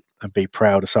it went and be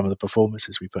proud of some of the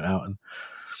performances we put out. And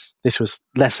this was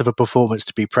less of a performance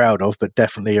to be proud of, but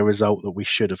definitely a result that we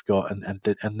should have got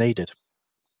and needed.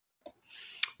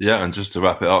 Yeah, and just to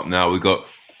wrap it up now, we've got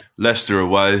Leicester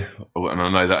away, and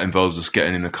I know that involves us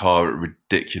getting in the car at a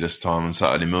ridiculous time on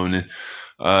Saturday morning.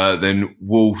 Then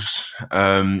Wolves,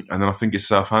 and then I think it's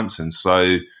Southampton.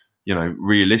 So,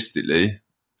 realistically,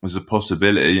 there's a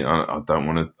possibility, I don't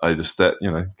want to overstep,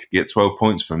 could get 12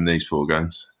 points from these 4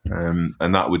 games.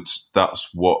 And that's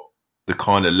what the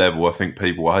kind of level I think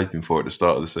people were hoping for at the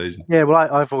start of the season. Yeah, well,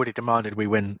 I've already demanded we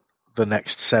win the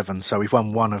next 7, so we've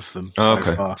won 1 of them so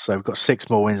far. So we've got 6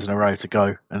 more wins in a row to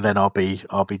go, and then I'll be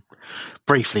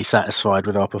briefly satisfied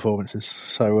with our performances.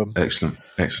 So excellent.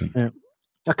 Yeah.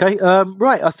 Okay,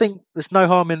 right. I think there's no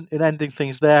harm in ending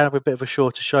things there. I have a bit of a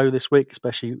shorter show this week,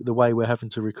 especially the way we're having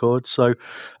to record. So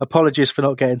apologies for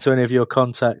not getting to any of your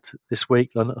contact this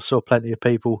week. I saw plenty of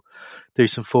people do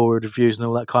some forward reviews and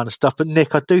all that kind of stuff. But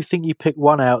Nick, I do think you picked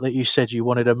one out that you said you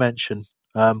wanted to mention.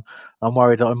 I'm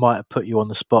worried that I might have put you on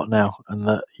the spot now and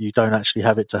that you don't actually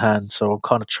have it to hand. So I'm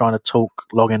kind of trying to talk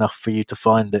long enough for you to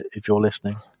find it if you're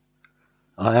listening.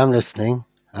 I am listening.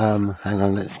 Hang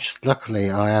on, luckily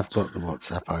I have got the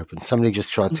WhatsApp open. Somebody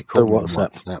just tried to call me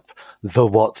WhatsApp. The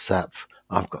WhatsApp.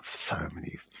 I've got so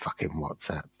many fucking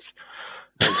WhatsApps.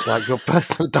 It's like your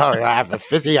personal diary. I have a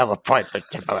physio appointment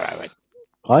tomorrow.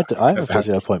 I have a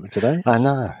physio appointment today. I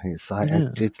know. It's like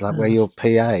we're your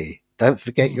PA. Don't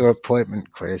forget your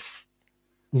appointment, Chris.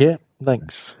 Yeah,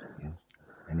 thanks.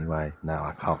 Anyway, no,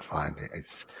 I can't find it.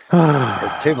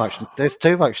 There's too much. There's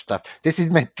too much stuff. This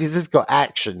has got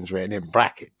actions written in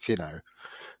brackets.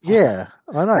 Yeah,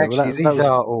 I know. Actually, these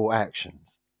are all actions.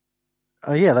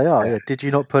 Oh yeah, they are. Yeah. Did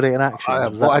you not put it in action?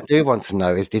 What I do want to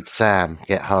know is, did Sam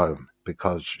get home?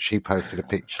 Because she posted a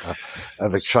picture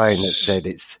of a train that said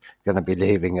it's going to be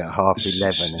leaving at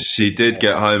 11:30. She did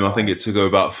get home. I think it took her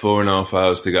about 4.5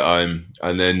 hours to get home.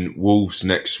 And then Wolves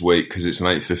next week, because it's an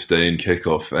 8:15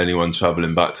 kickoff. Anyone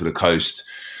travelling back to the coast,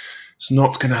 it's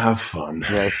not going to have fun.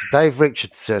 Yes, Dave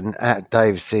Richardson at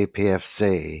Dave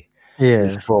CPFC. Yeah.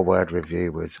 His 4-word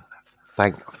review was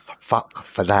 "Thank fuck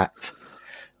for that."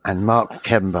 And Mark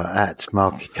Kember at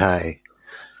Marky K,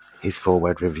 his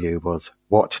 4-word review was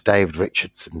 "What Dave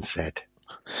Richardson said."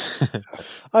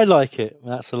 I like it.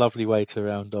 That's a lovely way to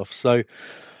round off. So,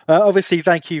 obviously,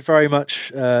 thank you very much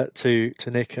to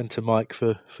Nick and to Mike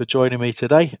for joining me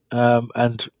today.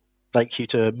 And thank you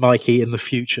to Mikey in the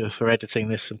future for editing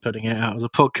this and putting it out as a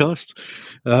podcast.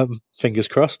 Fingers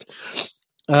crossed.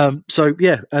 So,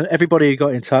 yeah, and everybody who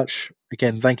got in touch,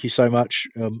 again, thank you so much.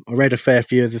 I read a fair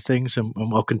few of the things and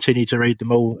I'll continue to read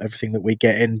them all, everything that we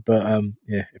get in. But,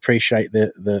 appreciate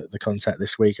the contact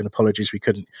this week, and apologies we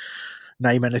couldn't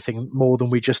name anything more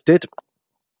than we just did.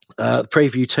 The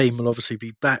preview team will obviously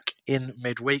be back in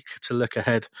midweek to look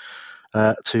ahead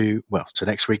to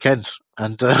next weekend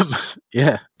and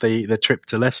the trip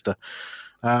to Leicester.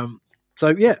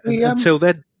 Until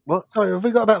then, what? Sorry, have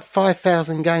we got about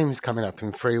 5,000 games coming up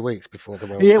in 3 weeks before the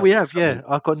World Yeah, Cup? we have. Yeah,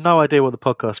 I've got no idea what the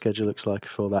podcast schedule looks like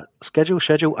for that. Schedule.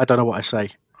 I don't know what I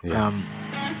say. Yeah.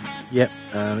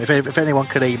 If anyone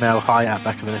could email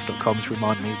hi@backofthelist.com to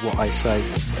remind me what I say,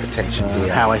 Attention,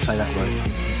 how I say that word.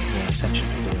 Yeah, attention.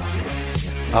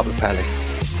 Up the Palace.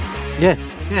 Yeah.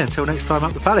 Until next time,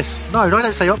 up the Palace. No, I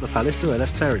don't say up the Palace, do I?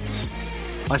 That's Terence.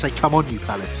 I say come on, you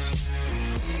Palace.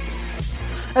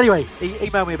 Anyway,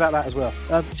 email me about that as well.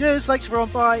 Cheers, thanks everyone.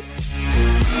 Bye.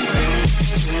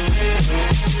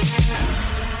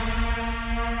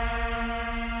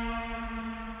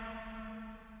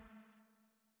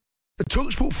 The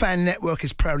TalkSport Fan Network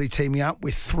is proudly teaming up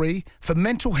with 3 for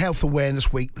Mental Health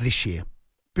Awareness Week this year.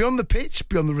 Beyond the pitch,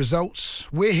 beyond the results,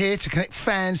 we're here to connect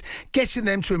fans, getting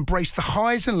them to embrace the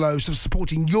highs and lows of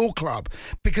supporting your club,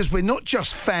 because we're not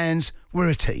just fans, we're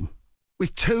a team.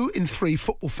 With 2 in 3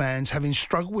 football fans having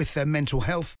struggled with their mental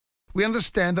health, we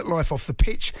understand that life off the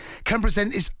pitch can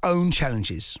present its own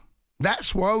challenges.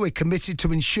 That's why we're committed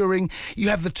to ensuring you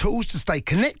have the tools to stay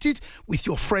connected with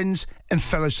your friends and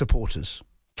fellow supporters.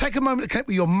 Take a moment to connect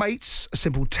with your mates. A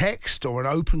simple text or an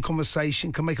open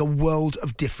conversation can make a world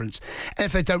of difference. And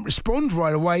if they don't respond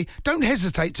right away, don't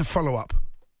hesitate to follow up.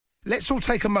 Let's all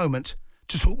take a moment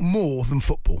to talk more than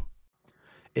football.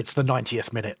 It's the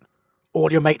 90th minute.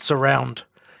 All your mates around.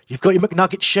 You've got your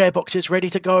McNugget share boxes ready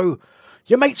to go.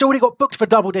 Your mate's already got booked for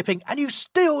double dipping, and you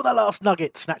steal the last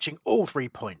nugget, snatching all 3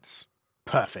 points.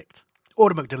 Perfect.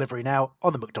 Order McDelivery now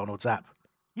on the McDonald's app.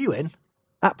 You in?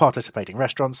 At participating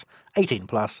restaurants, 18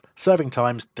 plus, serving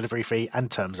times, delivery fee,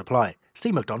 and terms apply.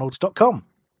 See mcdonalds.com.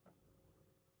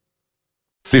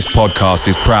 This podcast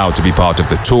is proud to be part of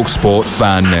the TalkSport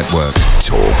Fan Network.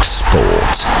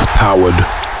 TalkSport. Powered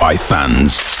by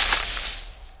fans.